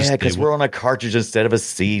 Because we're on a cartridge instead of a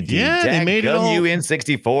CD. Yeah, they made it all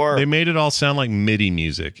N64. They made it all sound like MIDI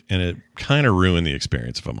music, and it kind of ruined the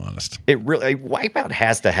experience, if I'm honest. It really WipEout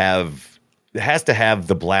has to have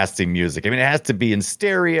the blasting music. I mean, it has to be in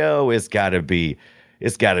stereo. It's got to be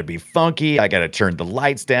funky. I got to turn the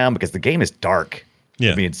lights down because the game is dark.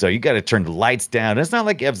 Yeah. I mean, so you got to turn the lights down. It's not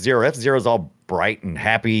like F-Zero. F-Zero is all bright and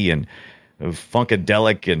happy and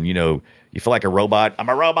funkadelic, and you feel like a robot. I'm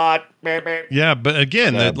a robot. Yeah, but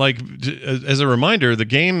again, as a reminder, the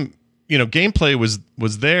game, gameplay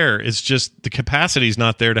was there. It's just the capacity is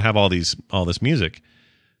not there to have all this music,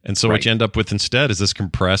 and so what you end up with instead is this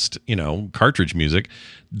compressed, cartridge music.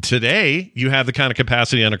 Today, you have the kind of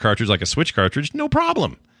capacity on a cartridge like a Switch cartridge, no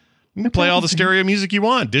problem. You can play all the stereo music you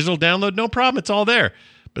want, digital download, no problem. It's all there.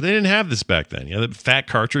 But they didn't have this back then. You know, the fat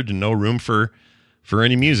cartridge and no room for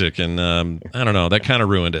any music, and I don't know, that kind of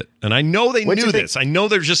ruined it. And I know they knew this. I know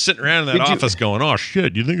they're just sitting around in that office going, "Oh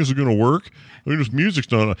shit, you think this is going to work? I think this music's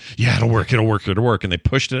not. Yeah, it'll work. And they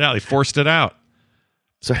pushed it out. They forced it out.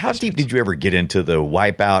 So how deep did you ever get into the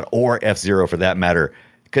WipEout or F-Zero for that matter?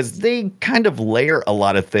 Because they kind of layer a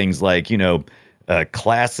lot of things like,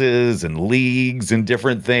 classes and leagues and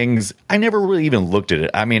different things. I never really even looked at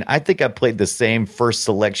it. I mean, I think I played the same first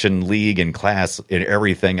selection league and class in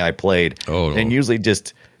everything I played. Oh, no. And usually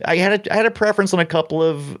just I had a preference on a couple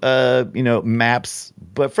of maps,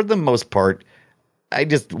 but for the most part, I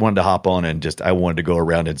just wanted to hop on and I wanted to go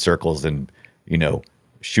around in circles and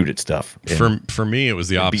shoot at stuff. For me, it was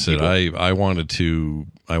the opposite. I wanted to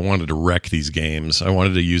wreck these games. I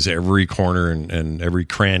wanted to use every corner and every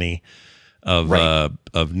cranny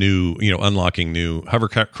of new, unlocking new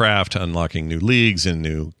hovercraft, unlocking new leagues and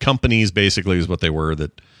new companies. Basically, is what they were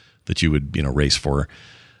that you would race for,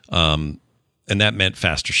 and that meant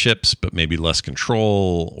faster ships, but maybe less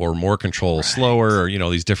control or more control, slower, or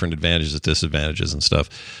these different advantages, disadvantages, and stuff.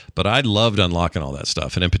 But I loved unlocking all that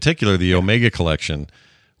stuff, and in particular the Omega Collection,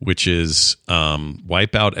 which is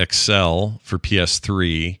WipEout XL for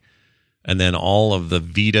PS3. and then all of the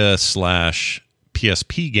Vita /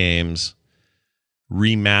 PSP games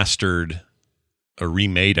remastered or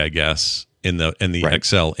remade, I guess, in the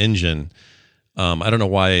XL engine. I don't know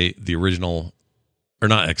why the original, or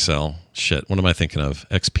not XL. Shit, what am I thinking of?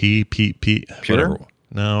 XP, P, Pure? whatever.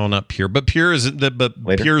 No, not Pure, but Pure is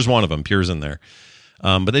Pure's one of them. Pure's in there.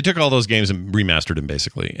 But they took all those games and remastered them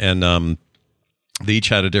basically, and they each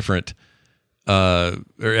had a different. Or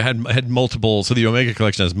had multiple. So the Omega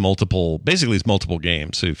Collection has multiple. Basically, it's multiple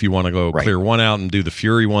games. So if you want to go clear one out and do the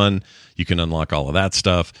Fury one, you can unlock all of that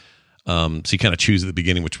stuff. So you kind of choose at the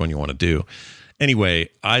beginning which one you want to do. Anyway,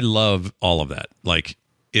 I love all of that. Like,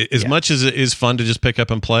 as much as it is fun to just pick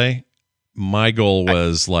up and play, my goal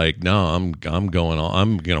was I'm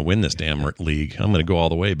gonna win this damn league. I'm gonna go all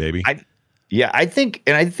the way, baby. I think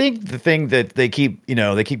the thing that they keep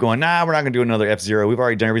going, nah, we're not gonna do another F-Zero. We've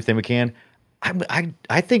already done everything we can.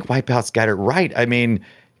 I think WipEout's got it right. I mean,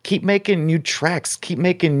 keep making new tracks, keep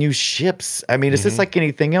making new ships. I mean, it's just like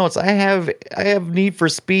anything else. I have Need for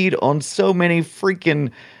Speed on so many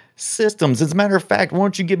freaking systems. As a matter of fact, why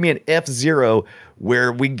don't you give me an F-Zero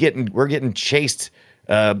where we're getting chased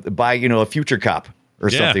by a future cop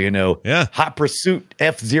or something, Hot Pursuit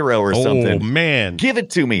F-Zero or something. Oh man, give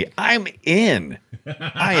it to me. I'm in.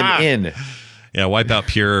 I am in. Yeah, WipEout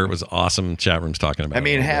Pure was awesome. Chat room's talking about. I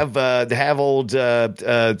mean, have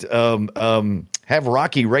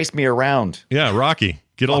Rocky race me around. Yeah, Rocky.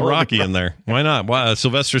 Get old Rocky in there. Why not?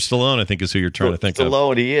 Sylvester Stallone, I think, is who you're trying to think of.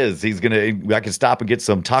 Stallone, he is. He's I can stop and get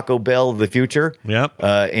some Taco Bell of the future. Yep.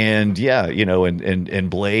 And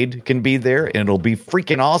Blade can be there, and it'll be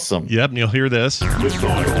freaking awesome. Yep. And you'll hear this.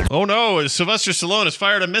 Missile. Oh no! Sylvester Stallone has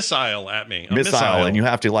fired a missile at me. Missile, and you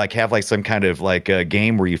have to have some kind of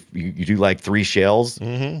game where you do 3 shells.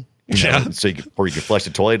 Mm-hmm. So you can flush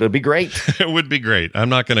the toilet. It'll be great. It would be great. I'm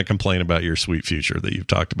not going to complain about your sweet future that you've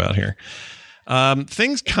talked about here.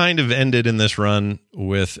 Things kind of ended in this run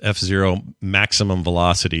with F-Zero maximum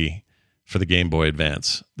velocity for the Game Boy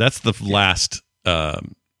Advance. That's the last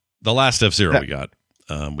F-Zero we got.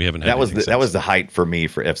 We haven't had that was the height for me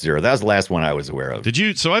for F-Zero. That was the last one I was aware of. Did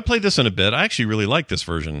you? So I played this in a bit. I actually really like this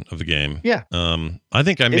version of the game. Yeah. I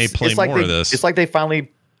think I may play more of this. It's like they finally,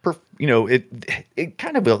 it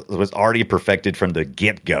kind of was already perfected from the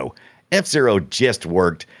get-go. F-Zero just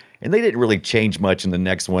worked, and they didn't really change much in the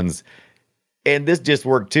next ones. And this just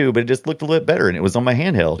worked too, but it just looked a little bit better, and it was on my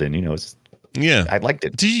handheld, and I liked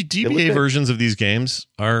it. GBA versions of these games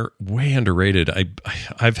are way underrated.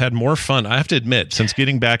 I've had more fun. I have to admit, since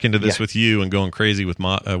getting back into this with you and going crazy with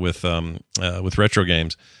retro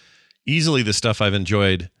games, easily the stuff I've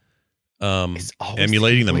enjoyed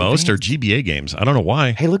emulating the most are GBA games. I don't know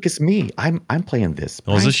why. Hey, look, it's me. I'm playing this.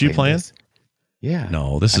 Oh, is this you playing? This. Yeah.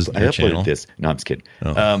 No, this is your channel. This. No, I'm just kidding.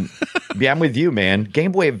 Oh. I'm with you, man.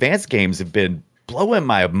 Game Boy Advance games have been blowing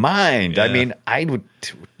my mind. Yeah. I mean,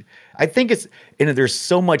 I think there's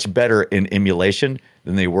so much better in emulation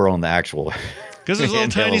than they were on the actual. Because it was a little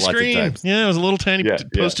tiny screen. Yeah, it was a little tiny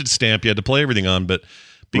postage stamp you had to play everything on, but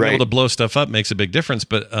being able to blow stuff up makes a big difference.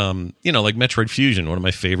 But, like Metroid Fusion, one of my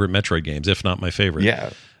favorite Metroid games, if not my favorite. Yeah.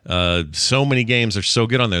 So many games are so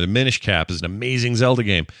good on there. The Minish Cap is an amazing Zelda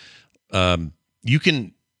game. You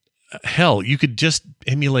could just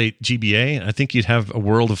emulate GBA, and I think you'd have a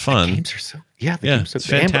world of fun. The games are so it's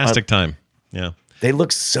fantastic time. Yeah, they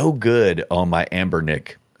look so good on my Amber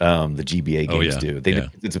Nick. The GBA games do.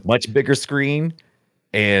 It's a much bigger screen,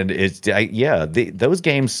 and those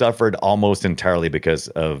games suffered almost entirely because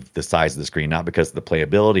of the size of the screen, not because of the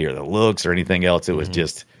playability or the looks or anything else. It was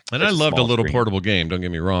just. And I loved a little portable game. Don't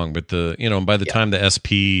get me wrong, but by the time the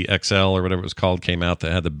SP XL or whatever it was called came out,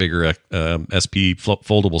 that had the bigger SP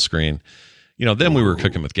foldable screen. Then we were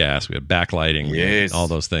cooking with gas. We had backlighting, and all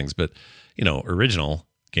those things. But original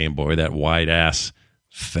Game Boy, that wide ass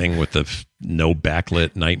thing with the no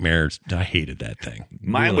backlit nightmares. I hated that thing.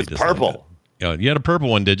 Mine was purple. You had a purple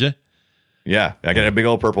one, did you? Yeah, I got a big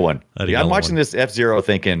old purple one. I'm watching this F-Zero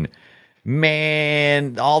thinking,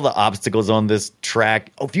 man, all the obstacles on this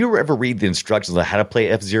track. If you ever read the instructions on how to play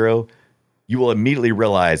F-Zero, you will immediately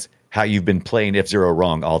realize how you've been playing F-Zero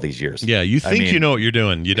wrong all these years. Yeah, you think you know what you're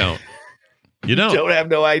doing. You don't. You don't. You don't have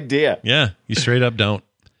no idea. Yeah, you straight up don't.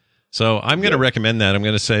 So I'm going to recommend that. I'm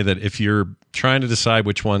going to say that if you're trying to decide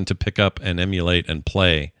which one to pick up and emulate and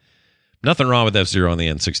play, nothing wrong with F-Zero on the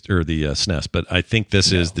N6 or the SNES, but I think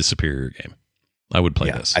this is the superior game. I would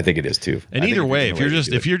play this. I think it is too. And either way,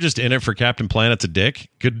 if you're just in it for Captain Planet's a dick,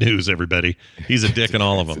 good news, everybody. He's a dick in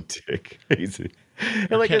all of them. He's a dick.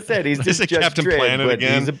 And like I said, he's just Captain Planet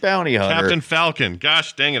again. He's a bounty hunter. Captain Falcon.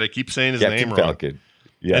 Gosh dang it, I keep saying his name wrong. Captain Falcon.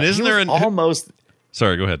 Yeah. And isn't there almost?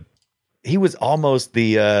 Sorry, go ahead. he was almost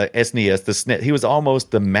the SNES, the SNES. He was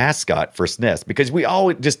almost the mascot for SNES because we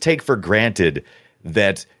all just take for granted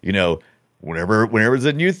that, whenever there's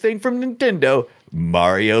a new thing from Nintendo,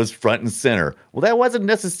 Mario's front and center. Well, that wasn't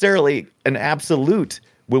necessarily an absolute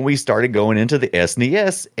when we started going into the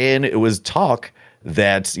SNES, and it was talk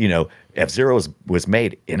that, F-Zero was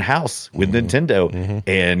made in-house with Nintendo,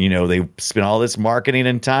 and, they spent all this marketing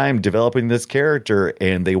and time developing this character,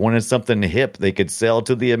 and they wanted something hip they could sell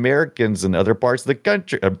to the Americans and other parts of the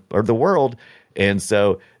country or the world, and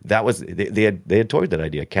so that was they had toyed that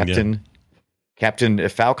idea. Captain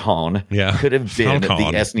Falcon could have been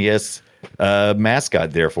the SNES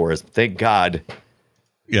mascot there for us. Thank God.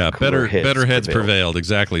 Yeah, better heads prevailed.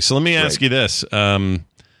 Exactly. So let me ask you this. Now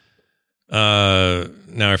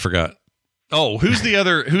I forgot. Oh, who's the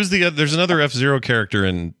other? There's another F-Zero character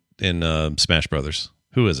in Smash Brothers.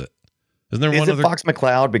 Who is it? Isn't there one other? Fox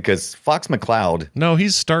McCloud? Because Fox McCloud. No,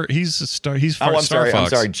 he's Star Fox. I'm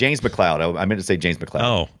sorry, James McCloud. I meant to say James McCloud.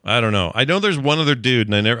 Oh, I don't know. I know there's one other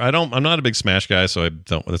dude, and I'm not a big Smash guy, so I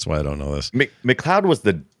don't. That's why I don't know this. McCloud was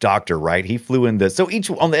the doctor, right? He flew in so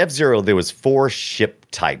on the F-Zero there was 4 ship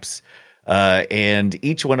types. And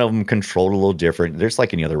each one of them controlled a little different. There's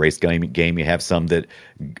like any other race game, you have some that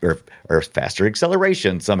are faster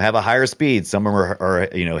acceleration, some have a higher speed, some are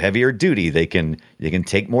heavier duty. They can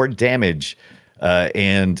take more damage.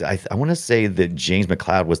 And I want to say that James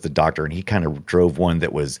McCloud was the doctor, and he kind of drove one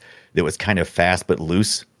that was kind of fast but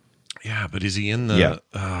loose. Yeah, but is he in the? Yeah.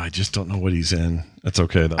 I just don't know what he's in. That's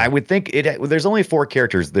okay though. I would think there's only 4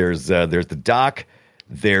 characters. There's the Doc.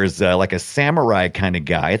 There's like a samurai kind of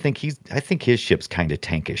guy. I think his ship's kind of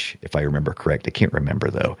tankish, if I remember correct. I can't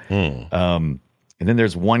remember though. And then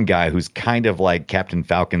there's one guy who's kind of like Captain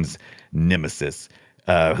Falcon's nemesis.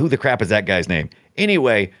 Who the crap is that guy's name?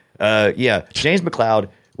 Anyway, James McCloud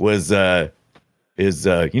is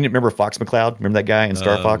you remember Fox McCloud? Remember that guy in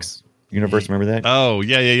Star Fox universe? Remember that? Oh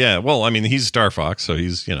yeah. Well, I mean, he's Star Fox, so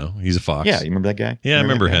he's a fox. Yeah, you remember that guy? Yeah, I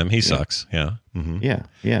remember him. He sucks. Yeah. Mm-hmm.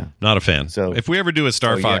 Yeah. Not a fan. So if we ever do a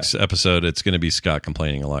Star Fox episode, it's going to be Scott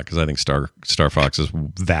complaining a lot because I think Star Fox is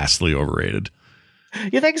vastly overrated.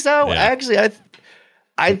 You think so? Yeah. Actually,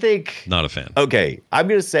 I think not a fan. Okay, I'm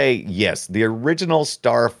going to say yes. The original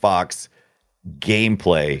Star Fox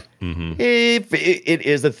gameplay, if it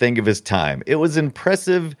is a thing of its time, it was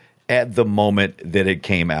impressive at the moment that it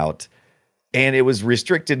came out, and it was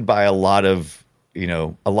restricted by a lot of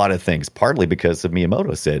things, partly because of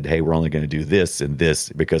Miyamoto said, hey, we're only going to do this and this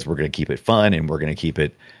because we're going to keep it fun and we're going to keep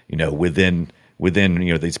it, within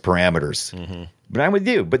these parameters. But I'm with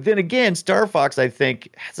you. But then again, Star Fox, I think,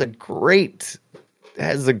 has a great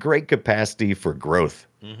capacity for growth.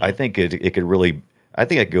 I think it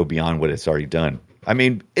could go beyond what it's already done. I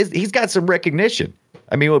mean, he's got some recognition.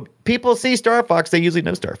 I mean, when people see Star Fox, they usually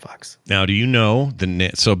know Star Fox. Now, do you know we knew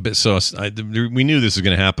this was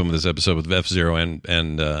going to happen with this episode with F-Zero and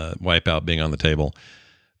WipEout being on the table.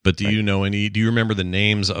 But do you remember the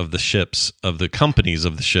names of the ships, of the companies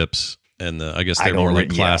of the ships, and I guess they're more like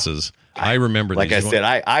classes? Yeah. I remember. Like these. I said,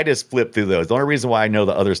 I just flipped through those. The only reason why I know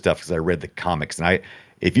the other stuff is I read the comics, and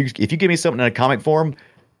if you give me something in a comic form,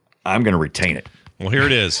 I'm going to retain it. Well, here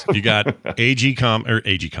it is. You got AG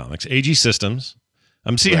Comics, AG Systems.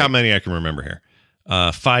 I'm seeing how many I can remember here.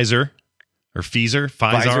 Pfizer,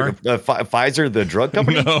 Pfizer, the drug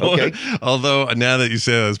company. No, okay. Although now that you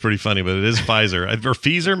say that, it's pretty funny, but it is Pfizer or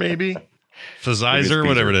Pfizer maybe, Pfizer,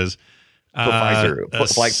 whatever it is. Pfizer,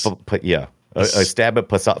 a stab at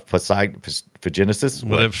Phagenesis.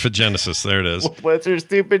 Whatever, Phagenesis. There it is. What's her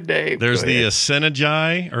stupid name? There's the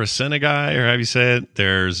Senegai or Senegai, or how you say it.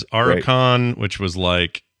 There's Archon, which was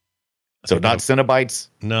like. So not Cenobites?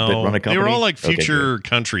 No, that run a company? They were all like future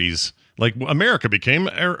countries. Like America became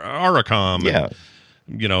Aracom. Yeah.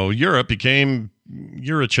 And, Europe became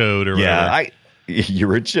Eurochode or whatever. Yeah,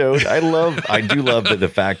 Eurochode. I do love the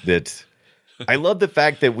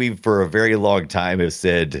fact that we for a very long time have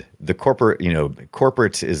said the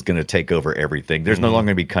corporate is going to take over everything. There's no longer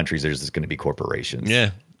going to be countries. There's just going to be corporations.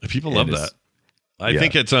 Yeah, people love that. I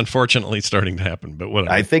think it's unfortunately starting to happen, but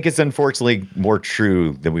whatever. I think it's unfortunately more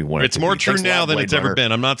true than we want. It's more true now than it's ever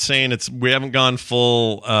been. I'm not saying we haven't gone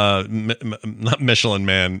full, not Michelin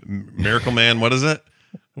Man, Miracle Man. What is it?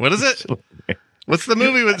 What's the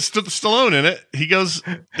movie with Stallone in it? He goes,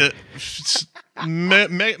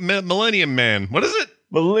 Millennium Man. What is it?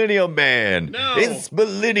 Millennium Man. No. It's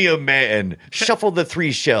Millennium Man. Shuffle the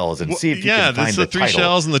 3 shells and see if you can find the title. Yeah, it's the 3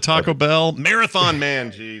 shells and the Taco Bell. Marathon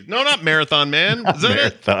Man, jeez. No, not Marathon Man. Is that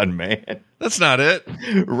Marathon Man. That's not it.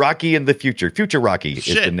 Rocky in the Future. Future Rocky is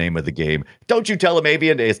the name of the game. Don't you tell him,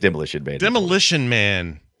 Avian. It's Demolition Man. Demolition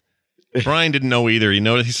Man. Brian didn't know either.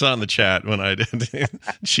 He saw it in the chat when I did.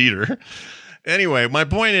 Cheater. Anyway, my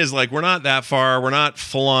point is, like, we're not that far. We're not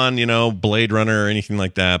full on, Blade Runner or anything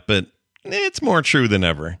like that, but it's more true than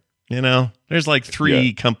ever. There's like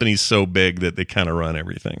 3 companies so big that they kind of run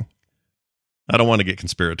everything. I don't want to get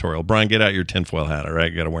conspiratorial. Brian, get out your tinfoil hat, all right?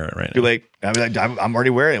 You got to wear it right now. Too late. I'm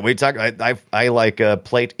already wearing it. We talk. I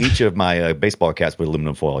plate each of my baseball caps with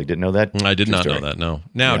aluminum foil. You didn't know that? I did not know that, no.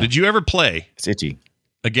 Now, did you ever play it's itchy.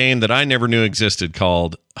 A game that I never knew existed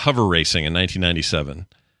called Hover Racing in 1997?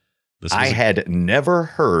 I had never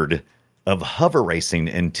heard of hover racing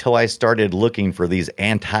until I started looking for these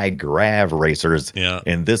anti-grav racers,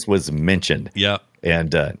 and this was mentioned. Yeah.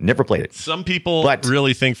 And never played it. Some people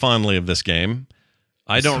really think fondly of this game.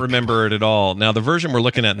 I don't remember it at all. Now, the version we're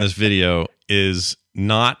looking at in this video is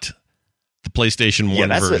not the PlayStation 1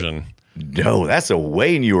 version. No, that's a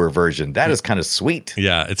way newer version. That is kind of sweet.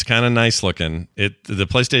 Yeah, it's kind of nice looking. The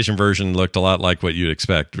PlayStation version looked a lot like what you'd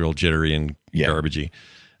expect, real jittery and garbagey.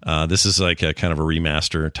 This is like a kind of a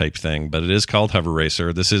remaster type thing, but it is called Hover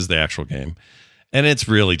Racer. This is the actual game. And it's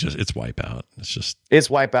really it's WipEout. It's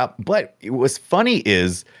WipEout. But what's funny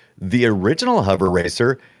is the original Hover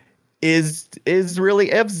Racer is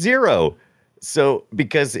really F-Zero. So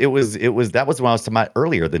because that was what I was talking about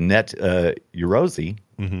earlier, the Net Eurosi,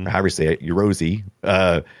 or however you say it, Eurosi.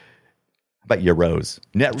 How about Euros?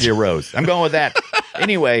 Net Euros. I'm going with that.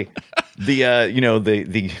 Anyway, the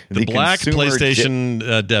black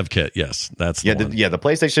PlayStation dev kit. Yes, that's the one. The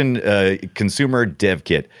PlayStation consumer dev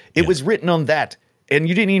kit. It was written on that. And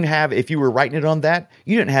you didn't even have, if you were writing it on that,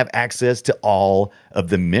 you didn't have access to all of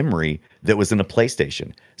the memory that was in a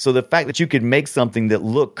PlayStation. So the fact that you could make something that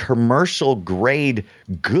looked commercial grade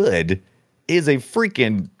good is a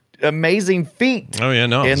freaking amazing feat. Oh yeah,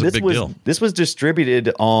 no, it's a big deal. This was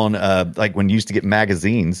distributed on like when you used to get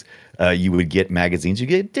magazines. You would get magazines. You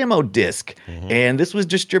get a demo disc, and this was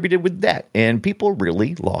distributed with that. And people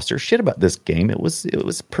really lost their shit about this game. It was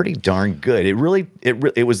pretty darn good. It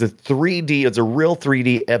was a 3D. It's a real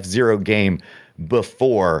 3D F-Zero game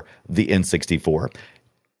before the N64.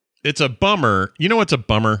 It's a bummer. You know what's a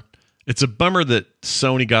bummer? It's a bummer that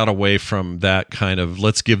Sony got away from that kind of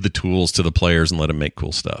let's give the tools to the players and let them make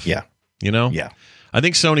cool stuff. Yeah. Yeah. I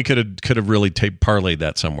think Sony could have really parlayed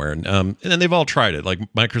that somewhere, and they've all tried it. Like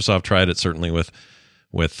Microsoft tried it certainly with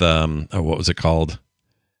what was it called?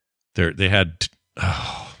 They had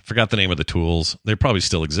forgot the name of the tools. They probably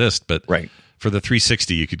still exist, but for the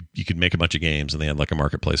 360 you could make a bunch of games, and they had like a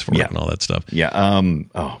marketplace for it and all that stuff. Yeah.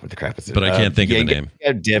 What the crap is it? But I can't think of the name.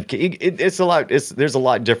 Dev. It's a lot. There's a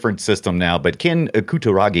lot different system now. But Ken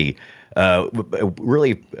Kutaragi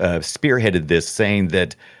really spearheaded this, saying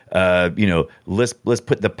that. Let's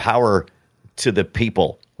put the power to the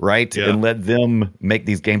people, right? Yeah. And let them make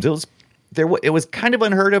these games. It was kind of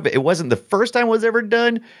unheard of. It wasn't the first time it was ever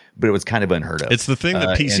done, but it was kind of unheard of. It's the thing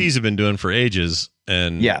that PCs have been doing for ages,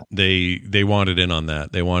 and they wanted in on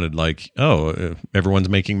that. They wanted everyone's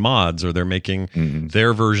making mods, or they're making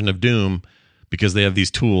their version of Doom because they have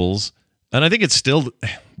these tools. And I think it's still,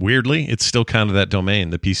 weirdly, it's still kind of that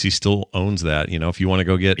domain. The PC still owns that. If you want to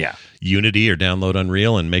go get Unity or download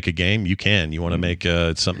Unreal and make a game, you can. You want to make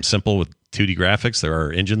something simple with 2D graphics, there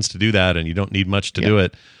are engines to do that, and you don't need much to do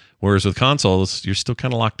it. Whereas with consoles, you're still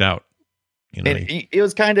kind of locked out. It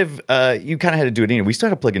was kind of, you kind of had to do it anyway. We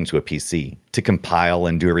started plugging into a PC to compile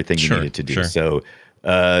and do everything you needed to do.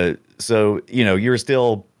 Sure. So you're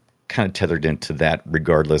still kind of tethered into that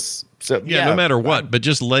regardless. So no matter what, but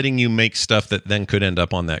just letting you make stuff that then could end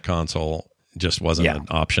up on that console just wasn't an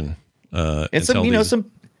option. And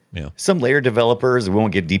some layer developers, we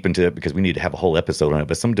won't get deep into it because we need to have a whole episode on it,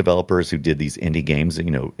 but some developers who did these indie games,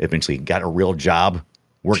 eventually got a real job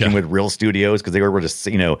working with real studios because they were able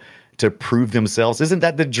to, to prove themselves. Isn't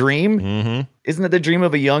that the dream? Mm-hmm. Isn't that the dream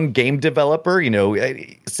of a young game developer?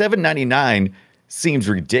 $7.99 seems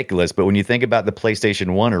ridiculous, but when you think about the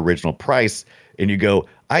PlayStation 1 original price and you go,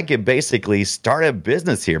 I could basically start a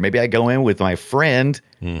business here. Maybe I go in with my friend,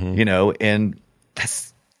 and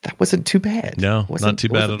that wasn't too bad. No, not too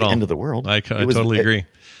bad at all. The end of the world. I totally agree.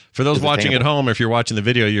 For those watching at home, if you're watching the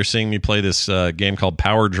video, you're seeing me play this game called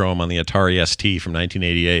Power Drome on the Atari ST from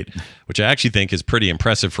 1988, which I actually think is pretty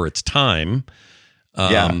impressive for its time.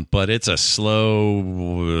 But it's a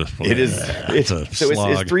slow. It is. It's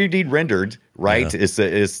 3D rendered, right? Yeah.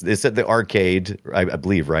 It's at the arcade, I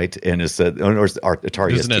believe, right? And it's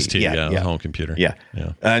Atari ST. It's an ST, the home computer. Yeah.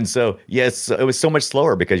 And so it was so much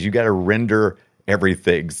slower because you got to render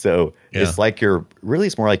everything. So it's like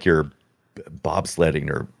it's more like you're bobsledding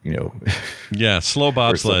or yeah, slow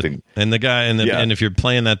bobsled. And the guy and if you're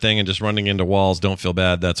playing that thing and just running into walls, don't feel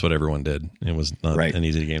bad. That's what everyone did. It was not an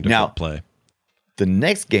easy game to play. The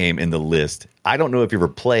next game in the list, I don't know if you ever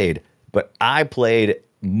played, but I played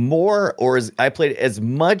I played as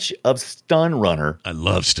much of Stun Runner. I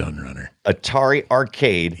love Stun Runner. Atari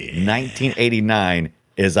Arcade 1989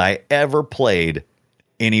 as I ever played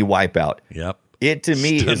any WipEout. Yep. It to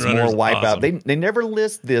me is more WipEout. Awesome. They never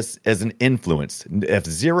list this as an influence.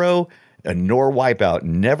 F-Zero nor WipEout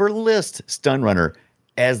never list Stun Runner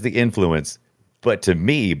as the influence. But to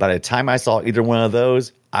me, by the time I saw either one of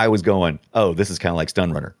those, I was going, "Oh, this is kind of like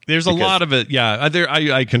Stun Runner." There's a lot of it, yeah.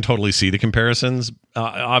 I can totally see the comparisons.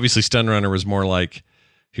 Obviously, Stun Runner was more like,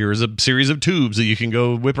 here's a series of tubes that you can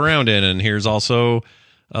go whip around in, and here's also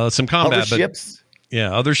some combat. Other ships.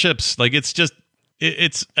 Yeah, other ships. Like it's just,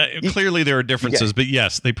 it's clearly there are differences, but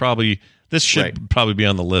yes, this should probably be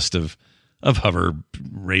on the list of hover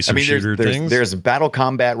racer shooter things. There's battle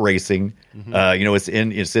combat racing.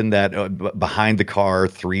 Mm-hmm. It's in that behind the car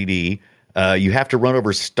 3D. You have to run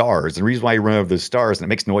over stars. And the reason why you run over those stars, and it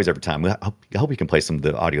makes noise every time. I hope you can play some of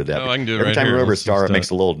the audio of that. Oh, I can do it every right time here. you run over a star, it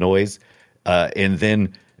makes a little noise. And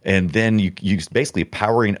then you basically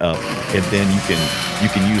powering up, and then you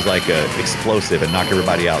can use like a explosive and knock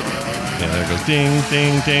everybody out. Yeah, there it goes, ding,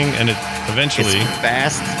 ding, ding, and it eventually it's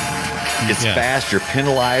fast. It's fast. You're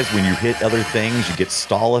penalized when you hit other things. You get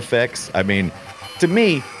stall effects. I mean, to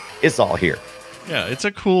me, it's all here. Yeah, it's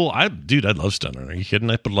a cool. I love Stun Runner. Are you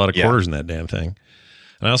kidding? I put a lot of quarters in that damn thing.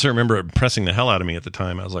 And I also remember it pressing the hell out of me at the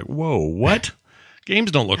time. I was like, "Whoa, what?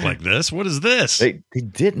 Games don't look like this. What is this?" They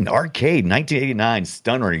didn't. Arcade 1989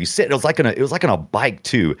 Stun Runner. You said it was like on a bike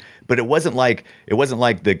too, but it wasn't like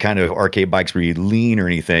the kind of arcade bikes where you lean or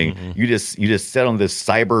anything. Mm-hmm. You just sat on this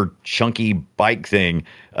cyber chunky bike thing,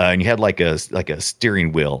 and you had like a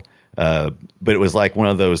steering wheel. But it was like one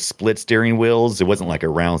of those split steering wheels. It wasn't like a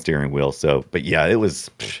round steering wheel. So, but yeah, it was.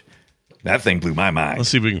 That thing blew my mind. Let's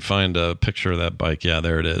see if we can find a picture of that bike. Yeah,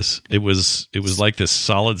 there it is. It was like this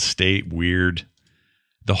solid state weird.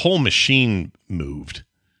 The whole machine moved,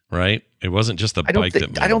 right? It wasn't just the bike that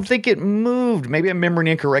moved. I don't think it moved. Maybe I'm remembering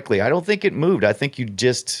incorrectly. I don't think it moved. I think you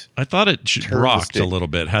just. I thought it rocked a little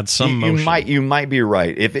bit. Had some motion. You might be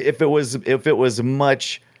right. If it was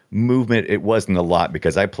much movement, it wasn't a lot,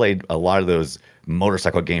 because I played a lot of those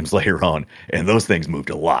motorcycle games later on, and those things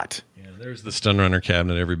moved a lot. Yeah, there's the Stun Runner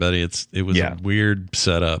cabinet. Everybody, it was a weird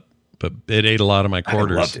setup, but it ate a lot of my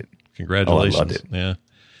quarters. I loved it. Congratulations! I loved it. Yeah.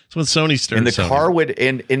 So when Sony started, and the car would,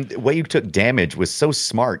 and the way you took damage was so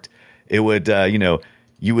smart. It would,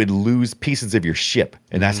 you would lose pieces of your ship,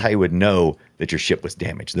 and that's how you would know that your ship was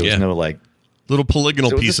damaged. There was no like little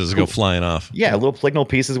polygonal pieces go flying off. Yeah, little polygonal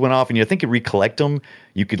pieces went off, and I think you recollect them.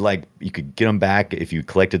 You could get them back if you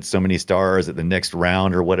collected so many stars at the next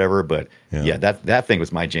round or whatever. But that thing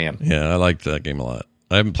was my jam. Yeah, I liked that game a lot.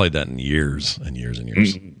 I haven't played that in years and years and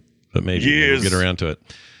years, but maybe we'll get around to it.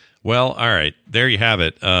 Well, all right, there you have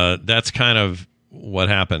it. That's kind of what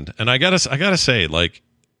happened, and I gotta say, like,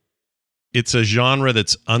 it's a genre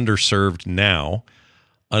that's underserved now,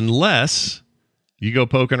 unless you go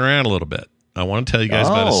poking around a little bit. I want to tell you guys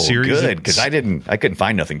about a series. Good, because I couldn't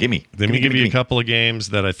find nothing. Let me give you a couple of games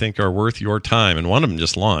that I think are worth your time, and one of them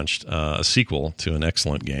just launched a sequel to an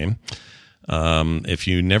excellent game. If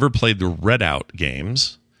you never played the WipEout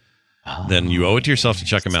games, then you owe it to yourself to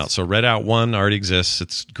check them out. So WipEout 1 already exists.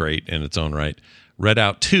 It's great in its own right.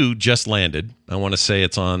 WipEout 2 just landed. I want to say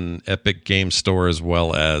it's on Epic Game Store as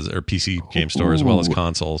well as, or PC Game Store as well as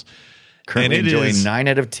consoles. Currently enjoying 9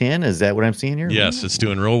 out of 10. Is that what I'm seeing here? Yes, it's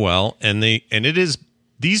doing real well. And it is,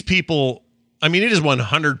 these people, I mean, it is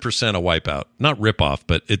 100% a WipEout. Not ripoff,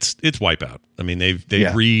 but it's WipEout. I mean, they've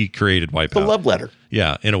recreated WipEout. It's a love letter.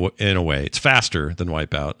 Yeah, in a way. It's faster than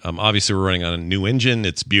WipEout. Obviously, we're running on a new engine.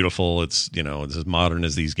 It's beautiful. It's, it's as modern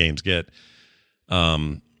as these games get.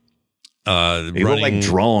 They look like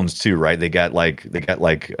drones too, right? They got like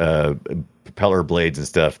propeller blades and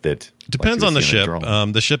stuff. That depends on the ship.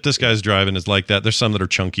 The ship this guy's driving is like that. There's some that are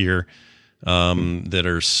chunkier, that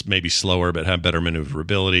are maybe slower but have better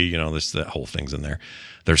maneuverability. That whole thing's in there.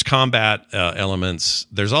 There's combat elements.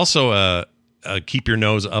 There's also a keep your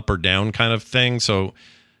nose up or down kind of thing. So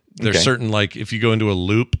there's certain, like, if you go into a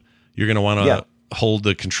loop, you're going to want to hold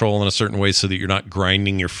the control in a certain way so that you're not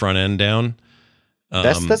grinding your front end down.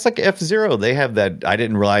 That's like F-Zero. They have that. I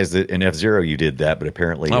didn't realize that in F-Zero you did that, but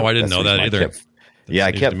apparently. Oh, I didn't know that either.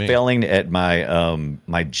 I kept failing at my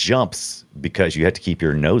my jumps because you had to keep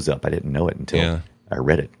your nose up. I didn't know it until I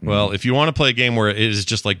read it. Well, if you want to play a game where it is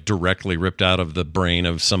just like directly ripped out of the brain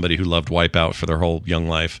of somebody who loved WipEout for their whole young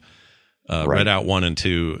life, Red Out 1 and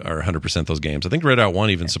 2 are 100% those games. I think Red Out 1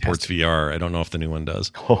 even supports VR. I don't know if the new one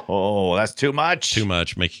does. Oh, that's too much. Too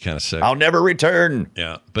much. Make you kind of sick. I'll never return.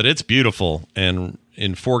 Yeah, but it's beautiful. And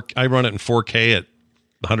I run it in 4K at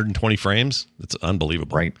 120 frames. It's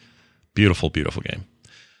unbelievable. Right. Beautiful, beautiful game.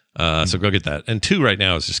 So go get that. And 2 right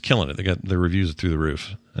now is just killing it. They got their reviews through the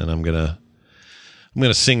roof. And I'm gonna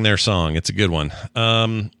sing their song. It's a good one.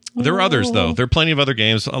 There are others though. There are plenty of other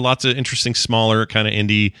games. Lots of interesting, smaller kind of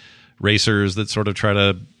indie racers that sort of try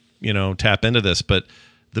to, tap into this. But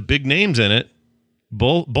the big names in it,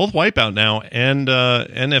 both WipEout now and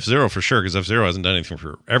F-Zero for sure, because F-Zero hasn't done anything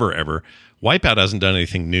for ever. WipEout hasn't done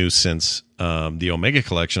anything new since the Omega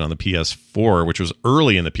Collection on the PS4, which was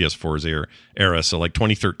early in the PS4's era, so like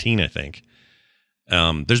 2013, I think.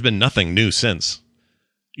 There's been nothing new since.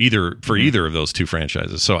 Either of those two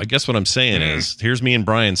franchises. So I guess what I'm saying is, here's me and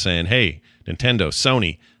Brian saying, hey, Nintendo,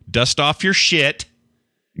 Sony, dust off your shit.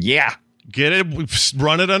 Yeah. Get it,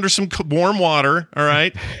 run it under some warm water, all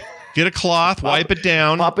right? Get a cloth, wipe it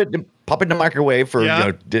down. Pop it in the microwave for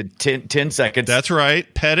 10 seconds. That's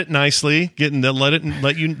right. Pet it nicely. Let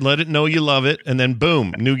it know you love it, and then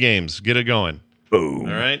boom, new games. Get it going. Boom.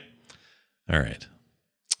 All right.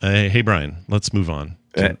 Hey, Brian, let's move on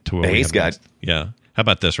to what hey, Scott. Yeah. How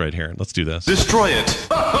about this right here? Let's do this. Destroy it.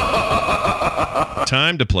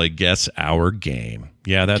 Time to play Guess Our Game.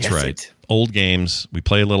 Yeah, that's Guess right. it. Old games. We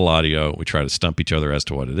play a little audio. We try to stump each other as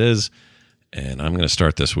to what it is. And I'm going to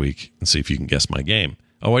start this week and see if you can guess my game.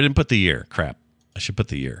 Oh, I didn't put the year. Crap. I should put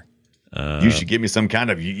the year. You should give me some kind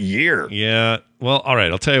of year. Yeah. Well, all right.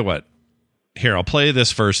 I'll tell you what. Here, I'll play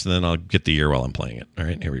this first, and then I'll get the year while I'm playing it. All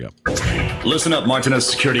right, here we go. Listen up, Martinez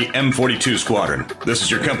Security M42 Squadron. This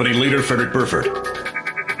is your company leader, Frederick Burford.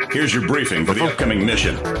 Here's your briefing for the upcoming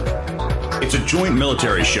mission. It's a joint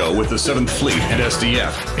military show with the 7th Fleet and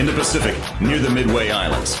SDF in the Pacific near the Midway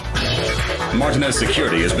Islands. Martinez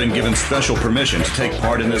Security has been given special permission to take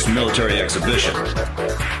part in this military exhibition.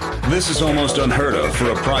 This is almost unheard of for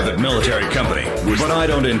a private military company, but I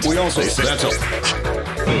don't we also say that's all.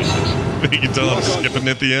 You can tell I'm skipping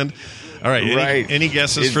at the end. All right. Any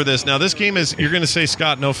guesses for this? Now, this game is, you're going to say,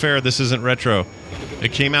 Scott, no fair, this isn't retro.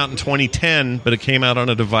 It came out in 2010, but it came out on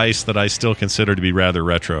a device that I still consider to be rather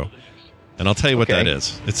retro. And I'll tell you what that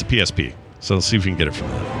is. It's a PSP. So let's see if we can get it from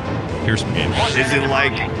that. Here's some games.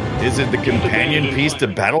 Is it the companion piece to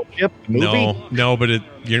Battleship movie? No, but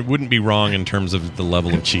you wouldn't be wrong in terms of the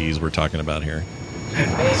level of cheese we're talking about here.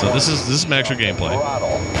 So this is some actual gameplay.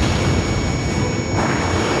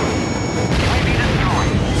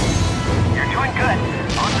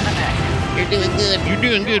 You're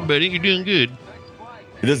doing good, buddy. You're doing good.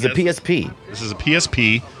 This is a PSP. This is a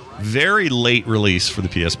PSP. Very late release for the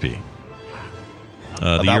PSP.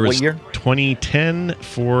 The year was 2010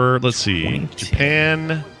 for, let's see,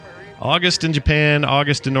 Japan. August in Japan,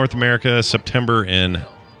 August in North America, September in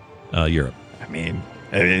Europe. I mean,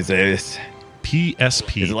 it's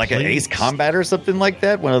PSP. Is it like an Ace Combat or something like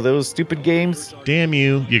that? One of those stupid games? Damn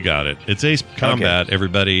you. You got it. It's Ace Combat,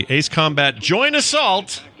 everybody. Ace Combat Joint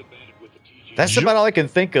Assault. That's about all I can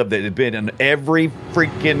think of that had been in every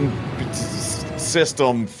freaking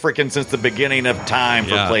system since the beginning of time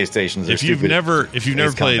for PlayStations. If you've never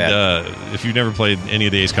played any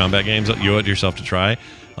of the Ace Combat games, you owe it yourself to try.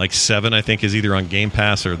 Like 7, I think, is either on Game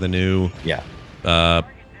Pass or the new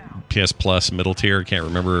PS Plus middle tier. Can't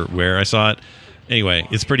remember where I saw it. Anyway,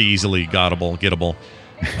 it's pretty easily gettable.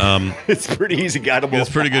 It's pretty easy gettable. It's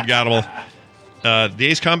pretty good gettable. The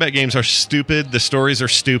Ace Combat games are stupid. The stories are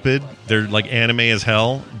stupid. They're like anime as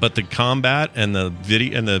hell. But the combat and the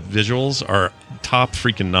video and the visuals are top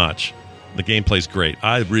freaking notch. The gameplay's great.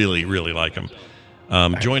 I really, really like them.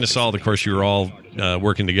 Joint Assault, of course, you were all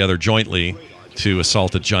working together jointly to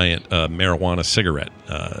assault a giant marijuana cigarette,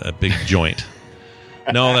 a big joint.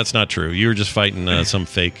 No, that's not true. You were just fighting some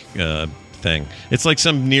fake thing. It's like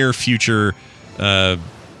some near future.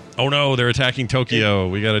 Oh no, they're attacking Tokyo.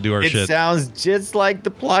 We got to do our shit. It sounds just like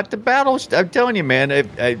the plot to Battleship. I'm telling you, man.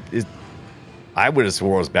 I would have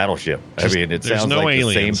swore it was Battleship. I mean, it sounds like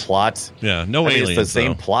aliens. The same plot. Yeah, no aliens. It's the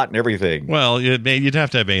same plot and everything. Well, you'd have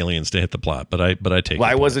to have aliens to hit the plot, but I take. Well,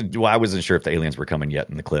 I wasn't sure if the aliens were coming yet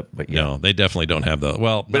in the clip, but no, they definitely don't have the.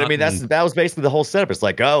 Well, but I mean, that was basically the whole setup. It's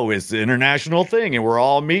like, oh, it's an international thing, and we're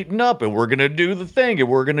all meeting up, and we're gonna do the thing, and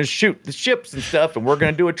we're gonna shoot the ships and stuff, and we're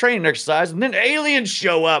gonna do a training exercise, and then aliens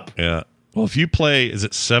show up. Yeah. Well, if you play, is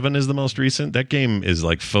it 7 is the most recent? That game is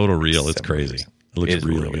like photoreal. It's crazy. It looks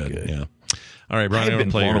really good. Yeah. All right, Brian, I've been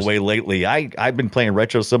blown away lately. I've been playing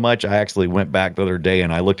retro so much. I actually went back the other day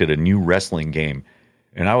and I looked at a new wrestling game,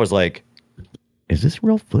 and I was like, "Is this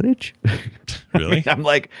real footage?" Really? I'm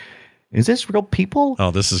like, is this real people?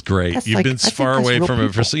 Oh, this is great. You've been far away from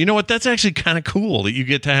it for. So you know what? That's actually kind of cool that you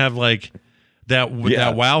get to have like that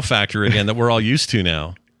wow factor again that we're all used to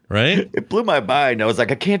now, right? It blew my mind. I was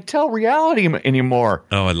like, I can't tell reality anymore.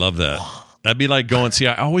 Oh, I love that. That'd be like going. See,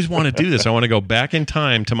 I always want to do this. I want to go back in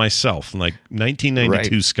time to myself, like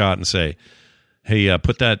 1992 Scott, and say, "Hey,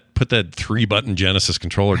 put that 3-button Genesis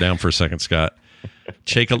controller down for a second, Scott.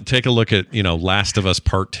 Take a look at Last of Us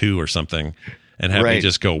Part 2 or something." And have me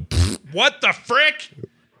just go, what the frick?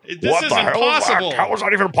 This is impossible. How is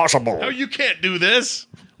that even possible? No, you can't do this.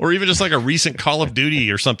 Or even just like a recent Call of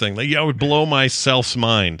Duty or something. Like, it would blow myself's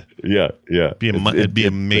mind. Yeah. It'd be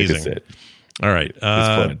amazing. All right.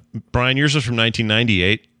 Brian, yours is from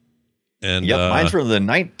 1998. And mine's from the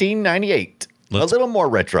 1998. A little more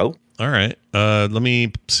retro. All right. Let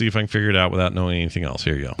me see if I can figure it out without knowing anything else.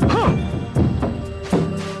 Here you go.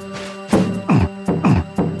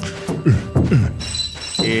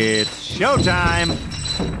 It's showtime.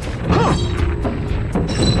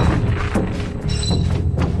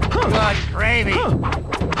 Good gravy.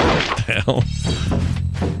 Hell.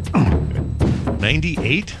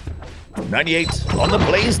 98? 98 on the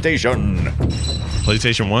PlayStation.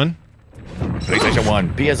 PlayStation 1? PlayStation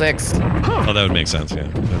 1. PSX. Oh, that would make sense, yeah.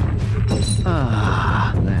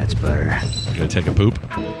 That's better. Gonna take a poop?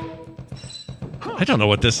 I don't know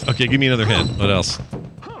what this... Okay, give me another hint. What else?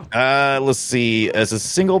 Let's see. As a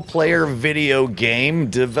single-player video game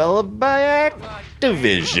developed by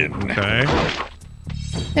Activision. Okay.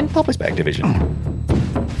 And published by Activision.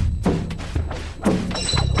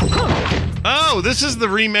 Oh, this is the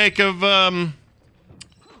remake of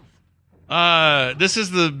this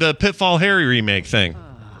is the Pitfall Harry remake thing.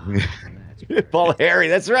 Pitfall Harry,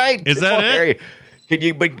 that's right. Is Pitfall that it? Harry.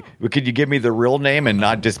 Could you give me the real name and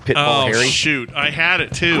not just Pitfall Harry? Oh shoot, I had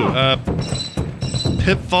it too.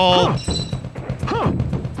 Pitfall.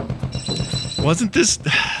 Wasn't this?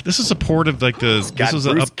 This is a port of like the. It's got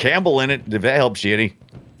Bruce Campbell in it. If that helps you any.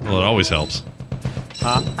 Well, it always helps.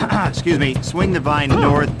 Excuse me. Swing the vine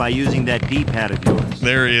north by using that D-pad of yours.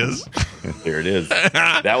 There he is. There it is.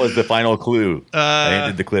 That was the final clue. I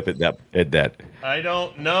ended the clip at that. I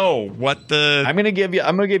don't know what the. I'm gonna give you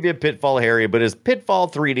Pitfall Harry, but it's Pitfall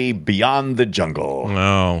 3D Beyond the Jungle.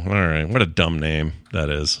 Oh, all right. What a dumb name that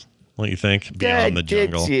is. What do you think? Beyond the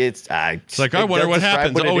jungle. It's like, I wonder what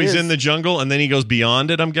happens. He's in the jungle, and then he goes beyond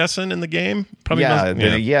it, I'm guessing, in the game? Probably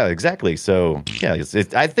yeah, exactly. So, yeah,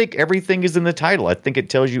 I think everything is in the title. I think it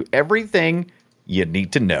tells you everything you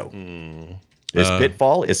need to know. It's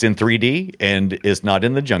Pitfall, it's in 3D, and it's not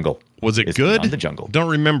in the jungle. Was it good? Beyond the jungle. Don't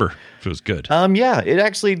remember if it was good. Yeah, it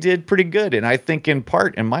actually did pretty good. And I think in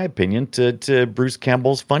part, in my opinion, to Bruce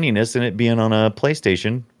Campbell's funniness and it being on a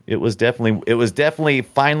PlayStation, it was definitely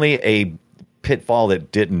finally a Pitfall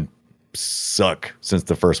that didn't suck since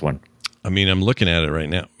the first one. I mean, I'm looking at it right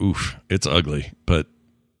now. Oof, it's ugly, but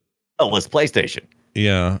it's PlayStation.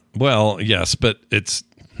 Yeah. Well, yes, but it's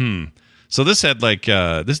So this had like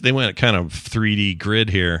they went kind of 3D grid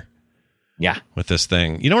here. Yeah. With this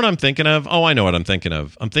thing. You know what I'm thinking of? Oh, I know what I'm thinking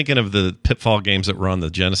of. I'm thinking of the Pitfall games that were on the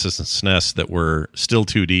Genesis and SNES that were still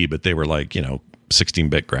 2D, but they were like,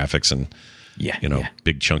 16-bit graphics and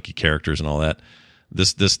big chunky characters and all that.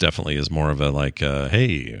 This definitely is more of a like,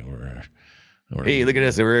 hey, hey, look at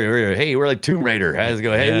us. We're like Tomb Raider. How's it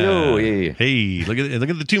going? Hey, look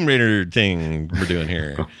at the Tomb Raider thing we're doing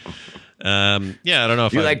here. I don't know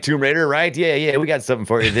if you like Tomb Raider, right? Yeah, we got something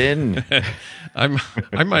for you then. I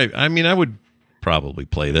would probably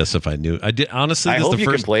play this if I knew. I did honestly. I hope you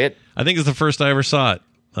can play it. I think it's the first I ever saw it.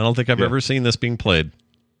 I don't think I've ever seen this being played.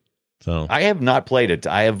 So I have not played it.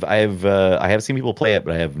 I have seen people play it,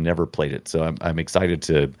 but I have never played it. So I'm excited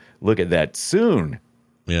to look at that soon.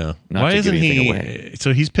 Yeah. Why isn't he? Away.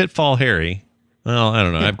 So he's Pitfall Harry. Well, I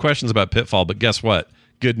don't know. I have questions about Pitfall, but guess what?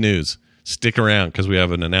 Good news. Stick around because we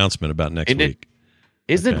have an announcement about next week.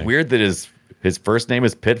 Isn't it weird that his first name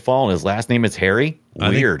is Pitfall and his last name is Harry?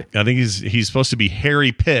 Weird. I think he's supposed to be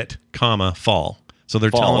Harry Pitt, Fall. So they're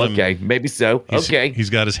telling him. Okay, maybe so. He's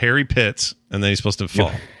got his Harry Pitts, and then he's supposed to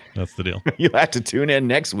fall. That's the deal. You'll have to tune in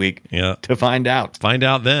next week to find out. Find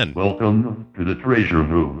out then. Welcome to the treasure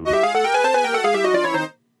room.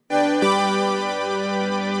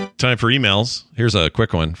 Time for emails. Here's a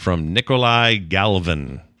quick one from Nikolai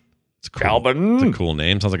Galvin. It's cool. Galvin. It's a cool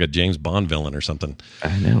name. Sounds like a James Bond villain or something.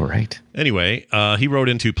 I know, right? Anyway, he wrote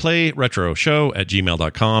into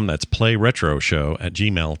playretroshow@gmail.com. That's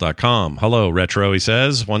playretroshow@gmail.com. Hello, Retro, he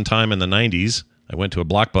says. One time in the 90s, I went to a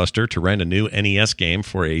Blockbuster to rent a new NES game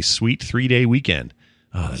for a sweet 3-day weekend.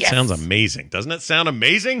 Oh, that sounds amazing. Doesn't it sound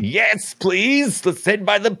amazing? Yes, please. Let's head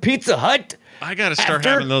by the Pizza Hut. I got to start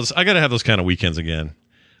having those. I got to have those kind of weekends again.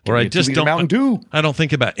 Or I just don't. Mountain Dew. I don't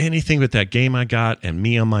think about anything but that game I got and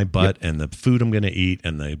me on my butt and the food I'm going to eat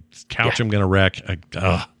and the couch I'm going to wreck.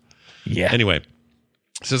 Anyway,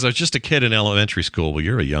 says I was just a kid in elementary school. Well,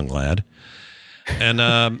 you're a young lad. And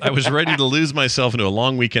I was ready to lose myself into a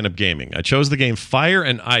long weekend of gaming. I chose the game Fire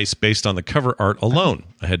and Ice based on the cover art alone.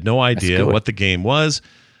 I had no idea what the game was,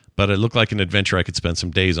 but it looked like an adventure I could spend some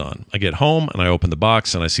days on. I get home and I open the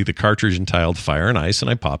box and I see the cartridge entitled Fire and Ice and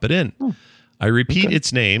I pop it in. I repeat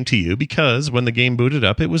its name to you because when the game booted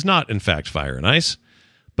up, it was not, in fact, Fire and Ice,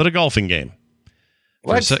 but a golfing game.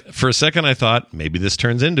 For a second, I thought maybe this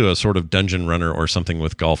turns into a sort of dungeon runner or something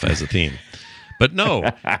with golf as a theme. But no,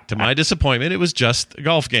 to my disappointment, it was just a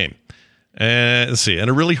golf game. Let's see, and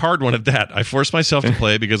a really hard one at that. I forced myself to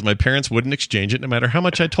play because my parents wouldn't exchange it no matter how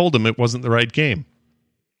much I told them it wasn't the right game.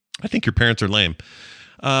 I think your parents are lame.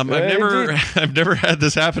 I've never had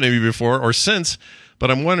this happen to me before or since, but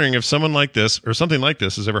I'm wondering if someone like this or something like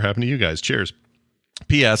this has ever happened to you guys. Cheers.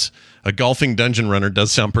 P.S. A golfing dungeon runner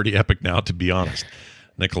does sound pretty epic now, to be honest.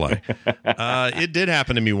 Nikolai. It did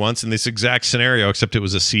happen to me once in this exact scenario, except it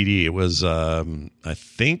was a CD. It was, I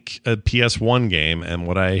think, a PS1 game, and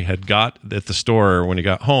what I had got at the store when I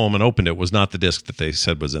got home and opened it was not the disc that they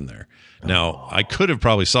said was in there. Now, I could have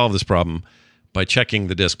probably solved this problem by checking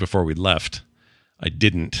the disc before we left. I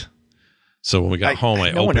didn't. So when we got home,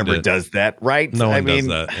 I opened it. No one ever does that, right? No one does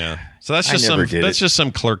that, yeah. So that's just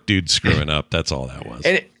some clerk dude screwing up. That's all that was.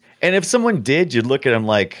 And if someone did, you'd look at him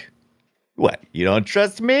like, what, you don't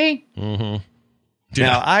trust me? Mm-hmm. Yeah.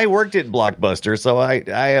 Now, I worked at Blockbuster, so I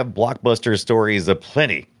have Blockbuster stories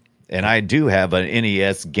aplenty. And I do have an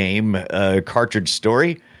NES game cartridge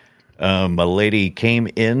story. A lady came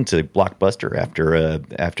into Blockbuster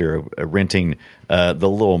after renting The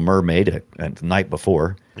Little Mermaid the night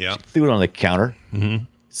before. Yeah. Threw it on the counter. Mm-hmm.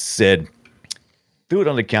 Said, threw it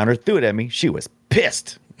on the counter, threw it at me. She was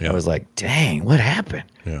pissed. Yeah. I was like, dang, what happened?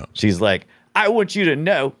 Yeah. She's like, I want you to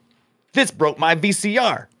know this broke my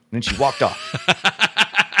VCR. And then she walked off.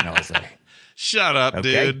 And I was like, shut up,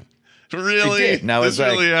 dude. Really? She did. And I was this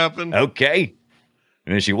like, really happened? Okay.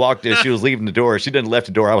 And then she walked in, she was leaving the door. She didn't left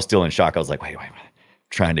the door. I was still in shock. I was like, wait.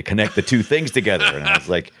 Trying to connect the two things together. And I was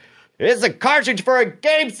like, it's a cartridge for a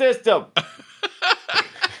game system.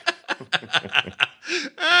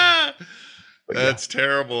 That's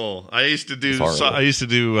terrible. I used to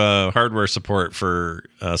do hardware support for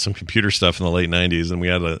some computer stuff in the late 90s, and we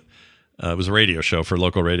had it was a radio show for a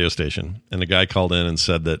local radio station, and a guy called in and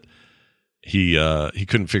said that he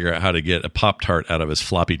couldn't figure out how to get a Pop-Tart out of his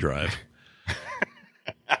floppy drive.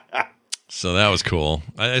 So that was cool.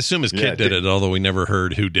 I assume his kid did it, although we never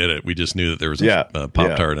heard who did it. We just knew that there was a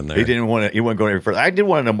Pop-Tart in there. He wasn't going any further. I did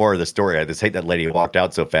want to know more of the story. I just hate that lady walked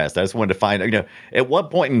out so fast. I just wanted to find, at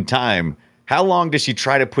what point in time, how long did she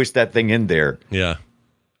try to push that thing in there? Yeah.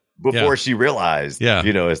 Before she realized,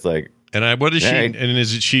 it's like, and what is she? And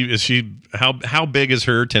is she? How big is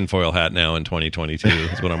her tinfoil hat now in 2022?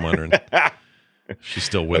 Is what I'm wondering. She's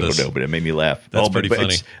still with us. I don't know, but it made me laugh. That's pretty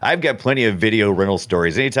funny. I've got plenty of video rental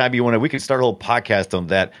stories. Anytime you want to, we can start a whole podcast on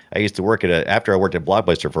that. I used to work after I worked at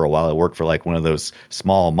Blockbuster for a while, I worked for like one of those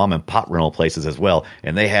small mom and pop rental places as well.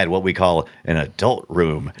 And they had what we call an adult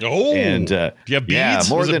room. Oh, and do you have beads? Yeah,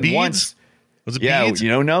 more than beads? once. Was it beads?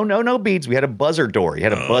 No beads. We had a buzzer door. You had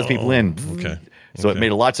to buzz people in. Okay. So it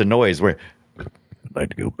made lots of noise. I'd like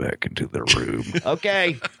to go back into the room.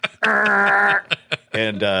 Okay.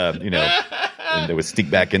 And and they would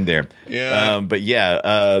sneak back in there. Yeah.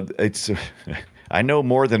 It's. I know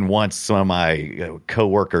more than once some of my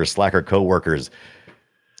Slacker coworkers.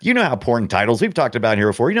 You know how porn titles we've talked about here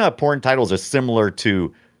before. You know how porn titles are similar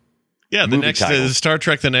to. Yeah, the next Star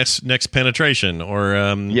Trek, the next penetration,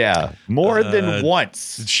 or more than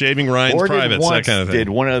once. Shaving Ryan's Privates, that kind of thing. Did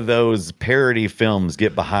one of those parody films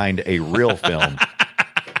get behind a real film,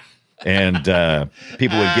 and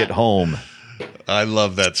people would get home. I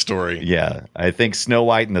love that story. Yeah, I think Snow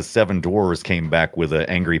White and the Seven Dwarfs came back with an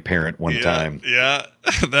angry parent one time. Yeah,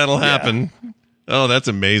 that'll happen. Oh, that's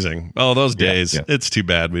amazing. Oh, those days. Yeah. It's too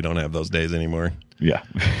bad we don't have those days anymore. Yeah.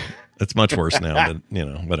 It's much worse now, but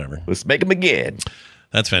whatever. Let's make them again.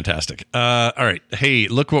 That's fantastic. All right. Hey,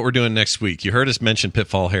 look what we're doing next week. You heard us mention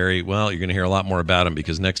Pitfall Harry. Well, you're going to hear a lot more about him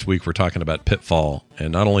because next week we're talking about Pitfall.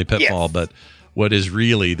 And not only Pitfall, but what is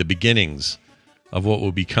really the beginnings of what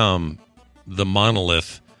will become the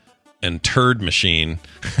monolith and turd machine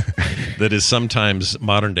that is sometimes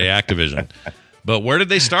modern day Activision. But where did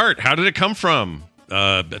they start? How did it come from?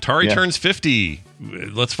 Atari turns 50.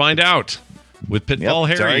 Let's find out. With Pitfall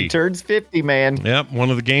Harry. Atari turns 50, man. Yep,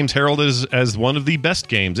 one of the games heralded as one of the best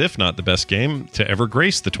games, if not the best game, to ever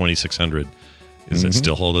grace the 2600. Is it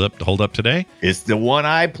still hold up today? It's the one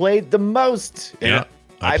I played the most. Yeah,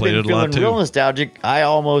 I've played been it a lot feeling too. real nostalgic.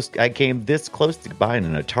 I came this close to buying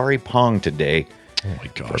an Atari Pong today. Oh my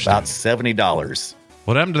gosh! For about $70.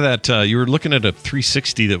 What happened to that? You were looking at a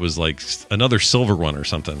 360 that was like another silver one or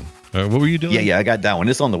something. What were you doing? Yeah, I got that one.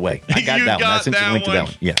 It's on the way. I got that one. I sent you a link to that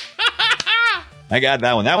one. Yeah. I got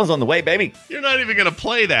that one. That one's on the way, baby. You're not even going to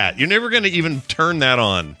play that. You're never going to even turn that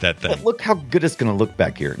on, that thing. But look how good it's going to look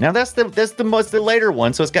back here. Now that's the later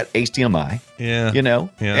one, so it's got HDMI. Yeah. Yeah.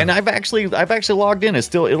 And I've actually logged in.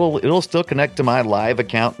 It'll still connect to my live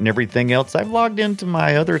account and everything else. I've logged into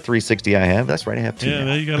my other 360 I have. That's right. I have two. Yeah,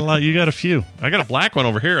 now. you got a lot. You got a few. I got a black one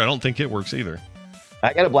over here. I don't think it works either.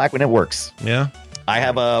 I got a black one. It works. Yeah. I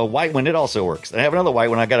have a white one. It also works. I have another white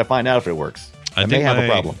one. I got to find out if it works. I may have a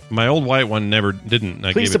problem. My old white one never didn't.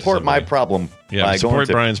 Please support my problem. Yeah, by support going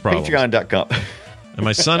to Brian's problem. Patreon.com. And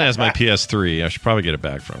my son has my PS3. I should probably get it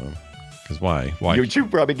back from him. Because why? Why? You should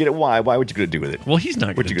probably get it. Why? Why would you going to do with it? Well, he's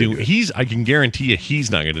not going to do. I can guarantee you, he's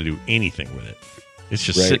not going to do anything with it. It's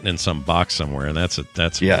just sitting in some box somewhere, and that's a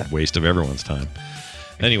waste of everyone's time.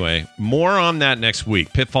 Anyway, more on that next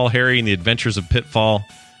week. Pitfall Harry and the Adventures of Pitfall.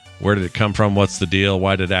 Where did it come from? What's the deal?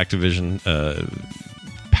 Why did Activision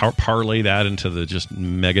parlay that into the just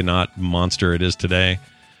meganaut monster it is today?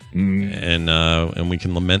 And we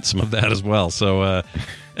can lament some of that as well. So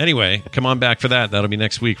anyway, come on back for that. That'll be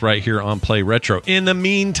next week right here on Play Retro. In the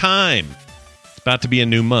meantime, it's about to be a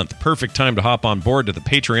new month. Perfect time to hop on board to the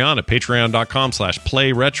Patreon at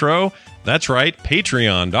patreon.com/playretro. That's right,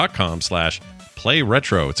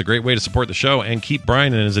 patreon.com/playretro. It's a great way to support the show and keep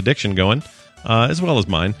Brian and his addiction going. As well as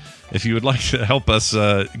mine. If you would like to help us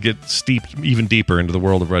get steeped even deeper into the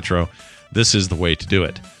world of retro, this is the way to do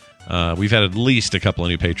it. We've had at least a couple of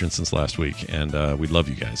new patrons since last week, and we love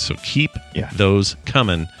you guys. So keep those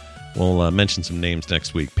coming. We'll mention some names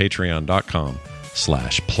next week.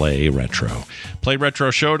 Patreon.com/playretro.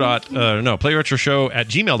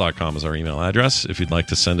 playretroshow@gmail.com is our email address. If you'd like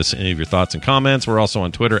to send us any of your thoughts and comments, we're also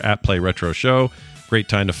on Twitter at PlayRetroShow. Great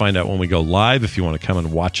time to find out when we go live. If you want to come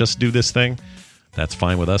and watch us do this thing, that's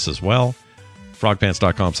fine with us as well.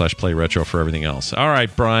 frogpants.com/playretro for everything else. All right,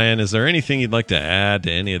 Brian, is there anything you'd like to add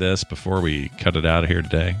to any of this before we cut it out of here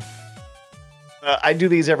today? I do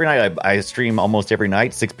these every night. I stream almost every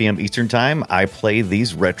night, 6 p.m. Eastern time. I play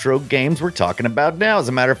these retro games we're talking about now. As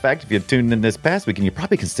a matter of fact, if you've tuned in this past week, and you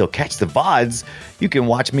probably can still catch the VODs, you can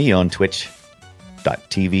watch me on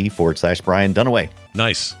twitch.tv/Brian Dunaway.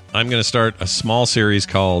 Nice. I'm going to start a small series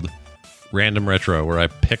called Random Retro, where I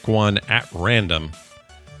pick one at random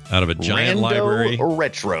out of a giant library.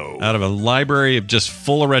 Retro. Out of a library of just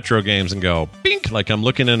full of retro games and go, bink, like I'm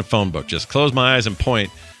looking in a phone book. Just close my eyes and point,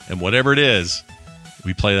 and whatever it is,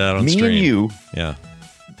 we play that on stream.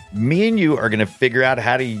 Me and you are going to figure out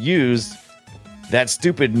how to use that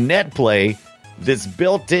stupid net play that's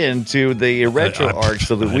built into the retro arch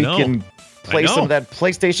so that we can play some of that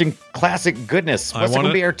PlayStation Classic goodness. What's going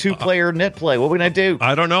to be our two-player net play? What are we going to do?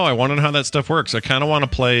 I don't know. I want to know how that stuff works. I kind of want to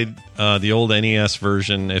play the old NES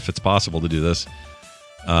version, if it's possible to do this,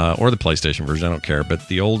 or the PlayStation version. I don't care. But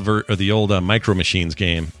the old Micro Machines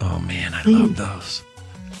game. Oh man, I love those.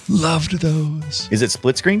 Loved those. Is it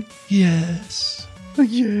split screen? Yes.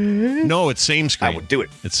 Yes. No, it's same screen. I would do it.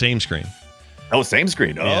 It's same screen. Oh, same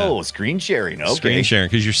screen. Oh, screen sharing. Okay. Screen sharing,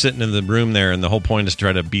 because you're sitting in the room there, and the whole point is to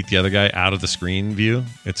try to beat the other guy out of the screen view.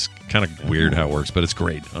 It's kind of weird how it works, but it's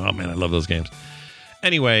great. Oh, man, I love those games.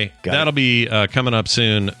 Anyway, that'll be coming up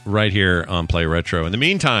soon right here on Play Retro. In the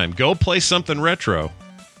meantime, go play something retro.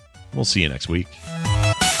 We'll see you next week.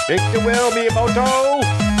 Take the wheel, Miyamoto!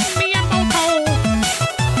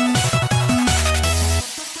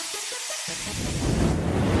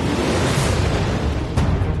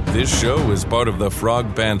 This show is part of the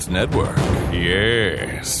Frog Pants Network.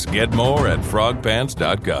 Yes. Get more at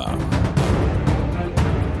frogpants.com.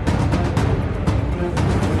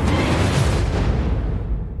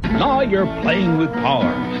 Now you're playing with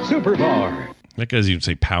power. Super power. That guy's even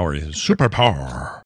say power. Super power.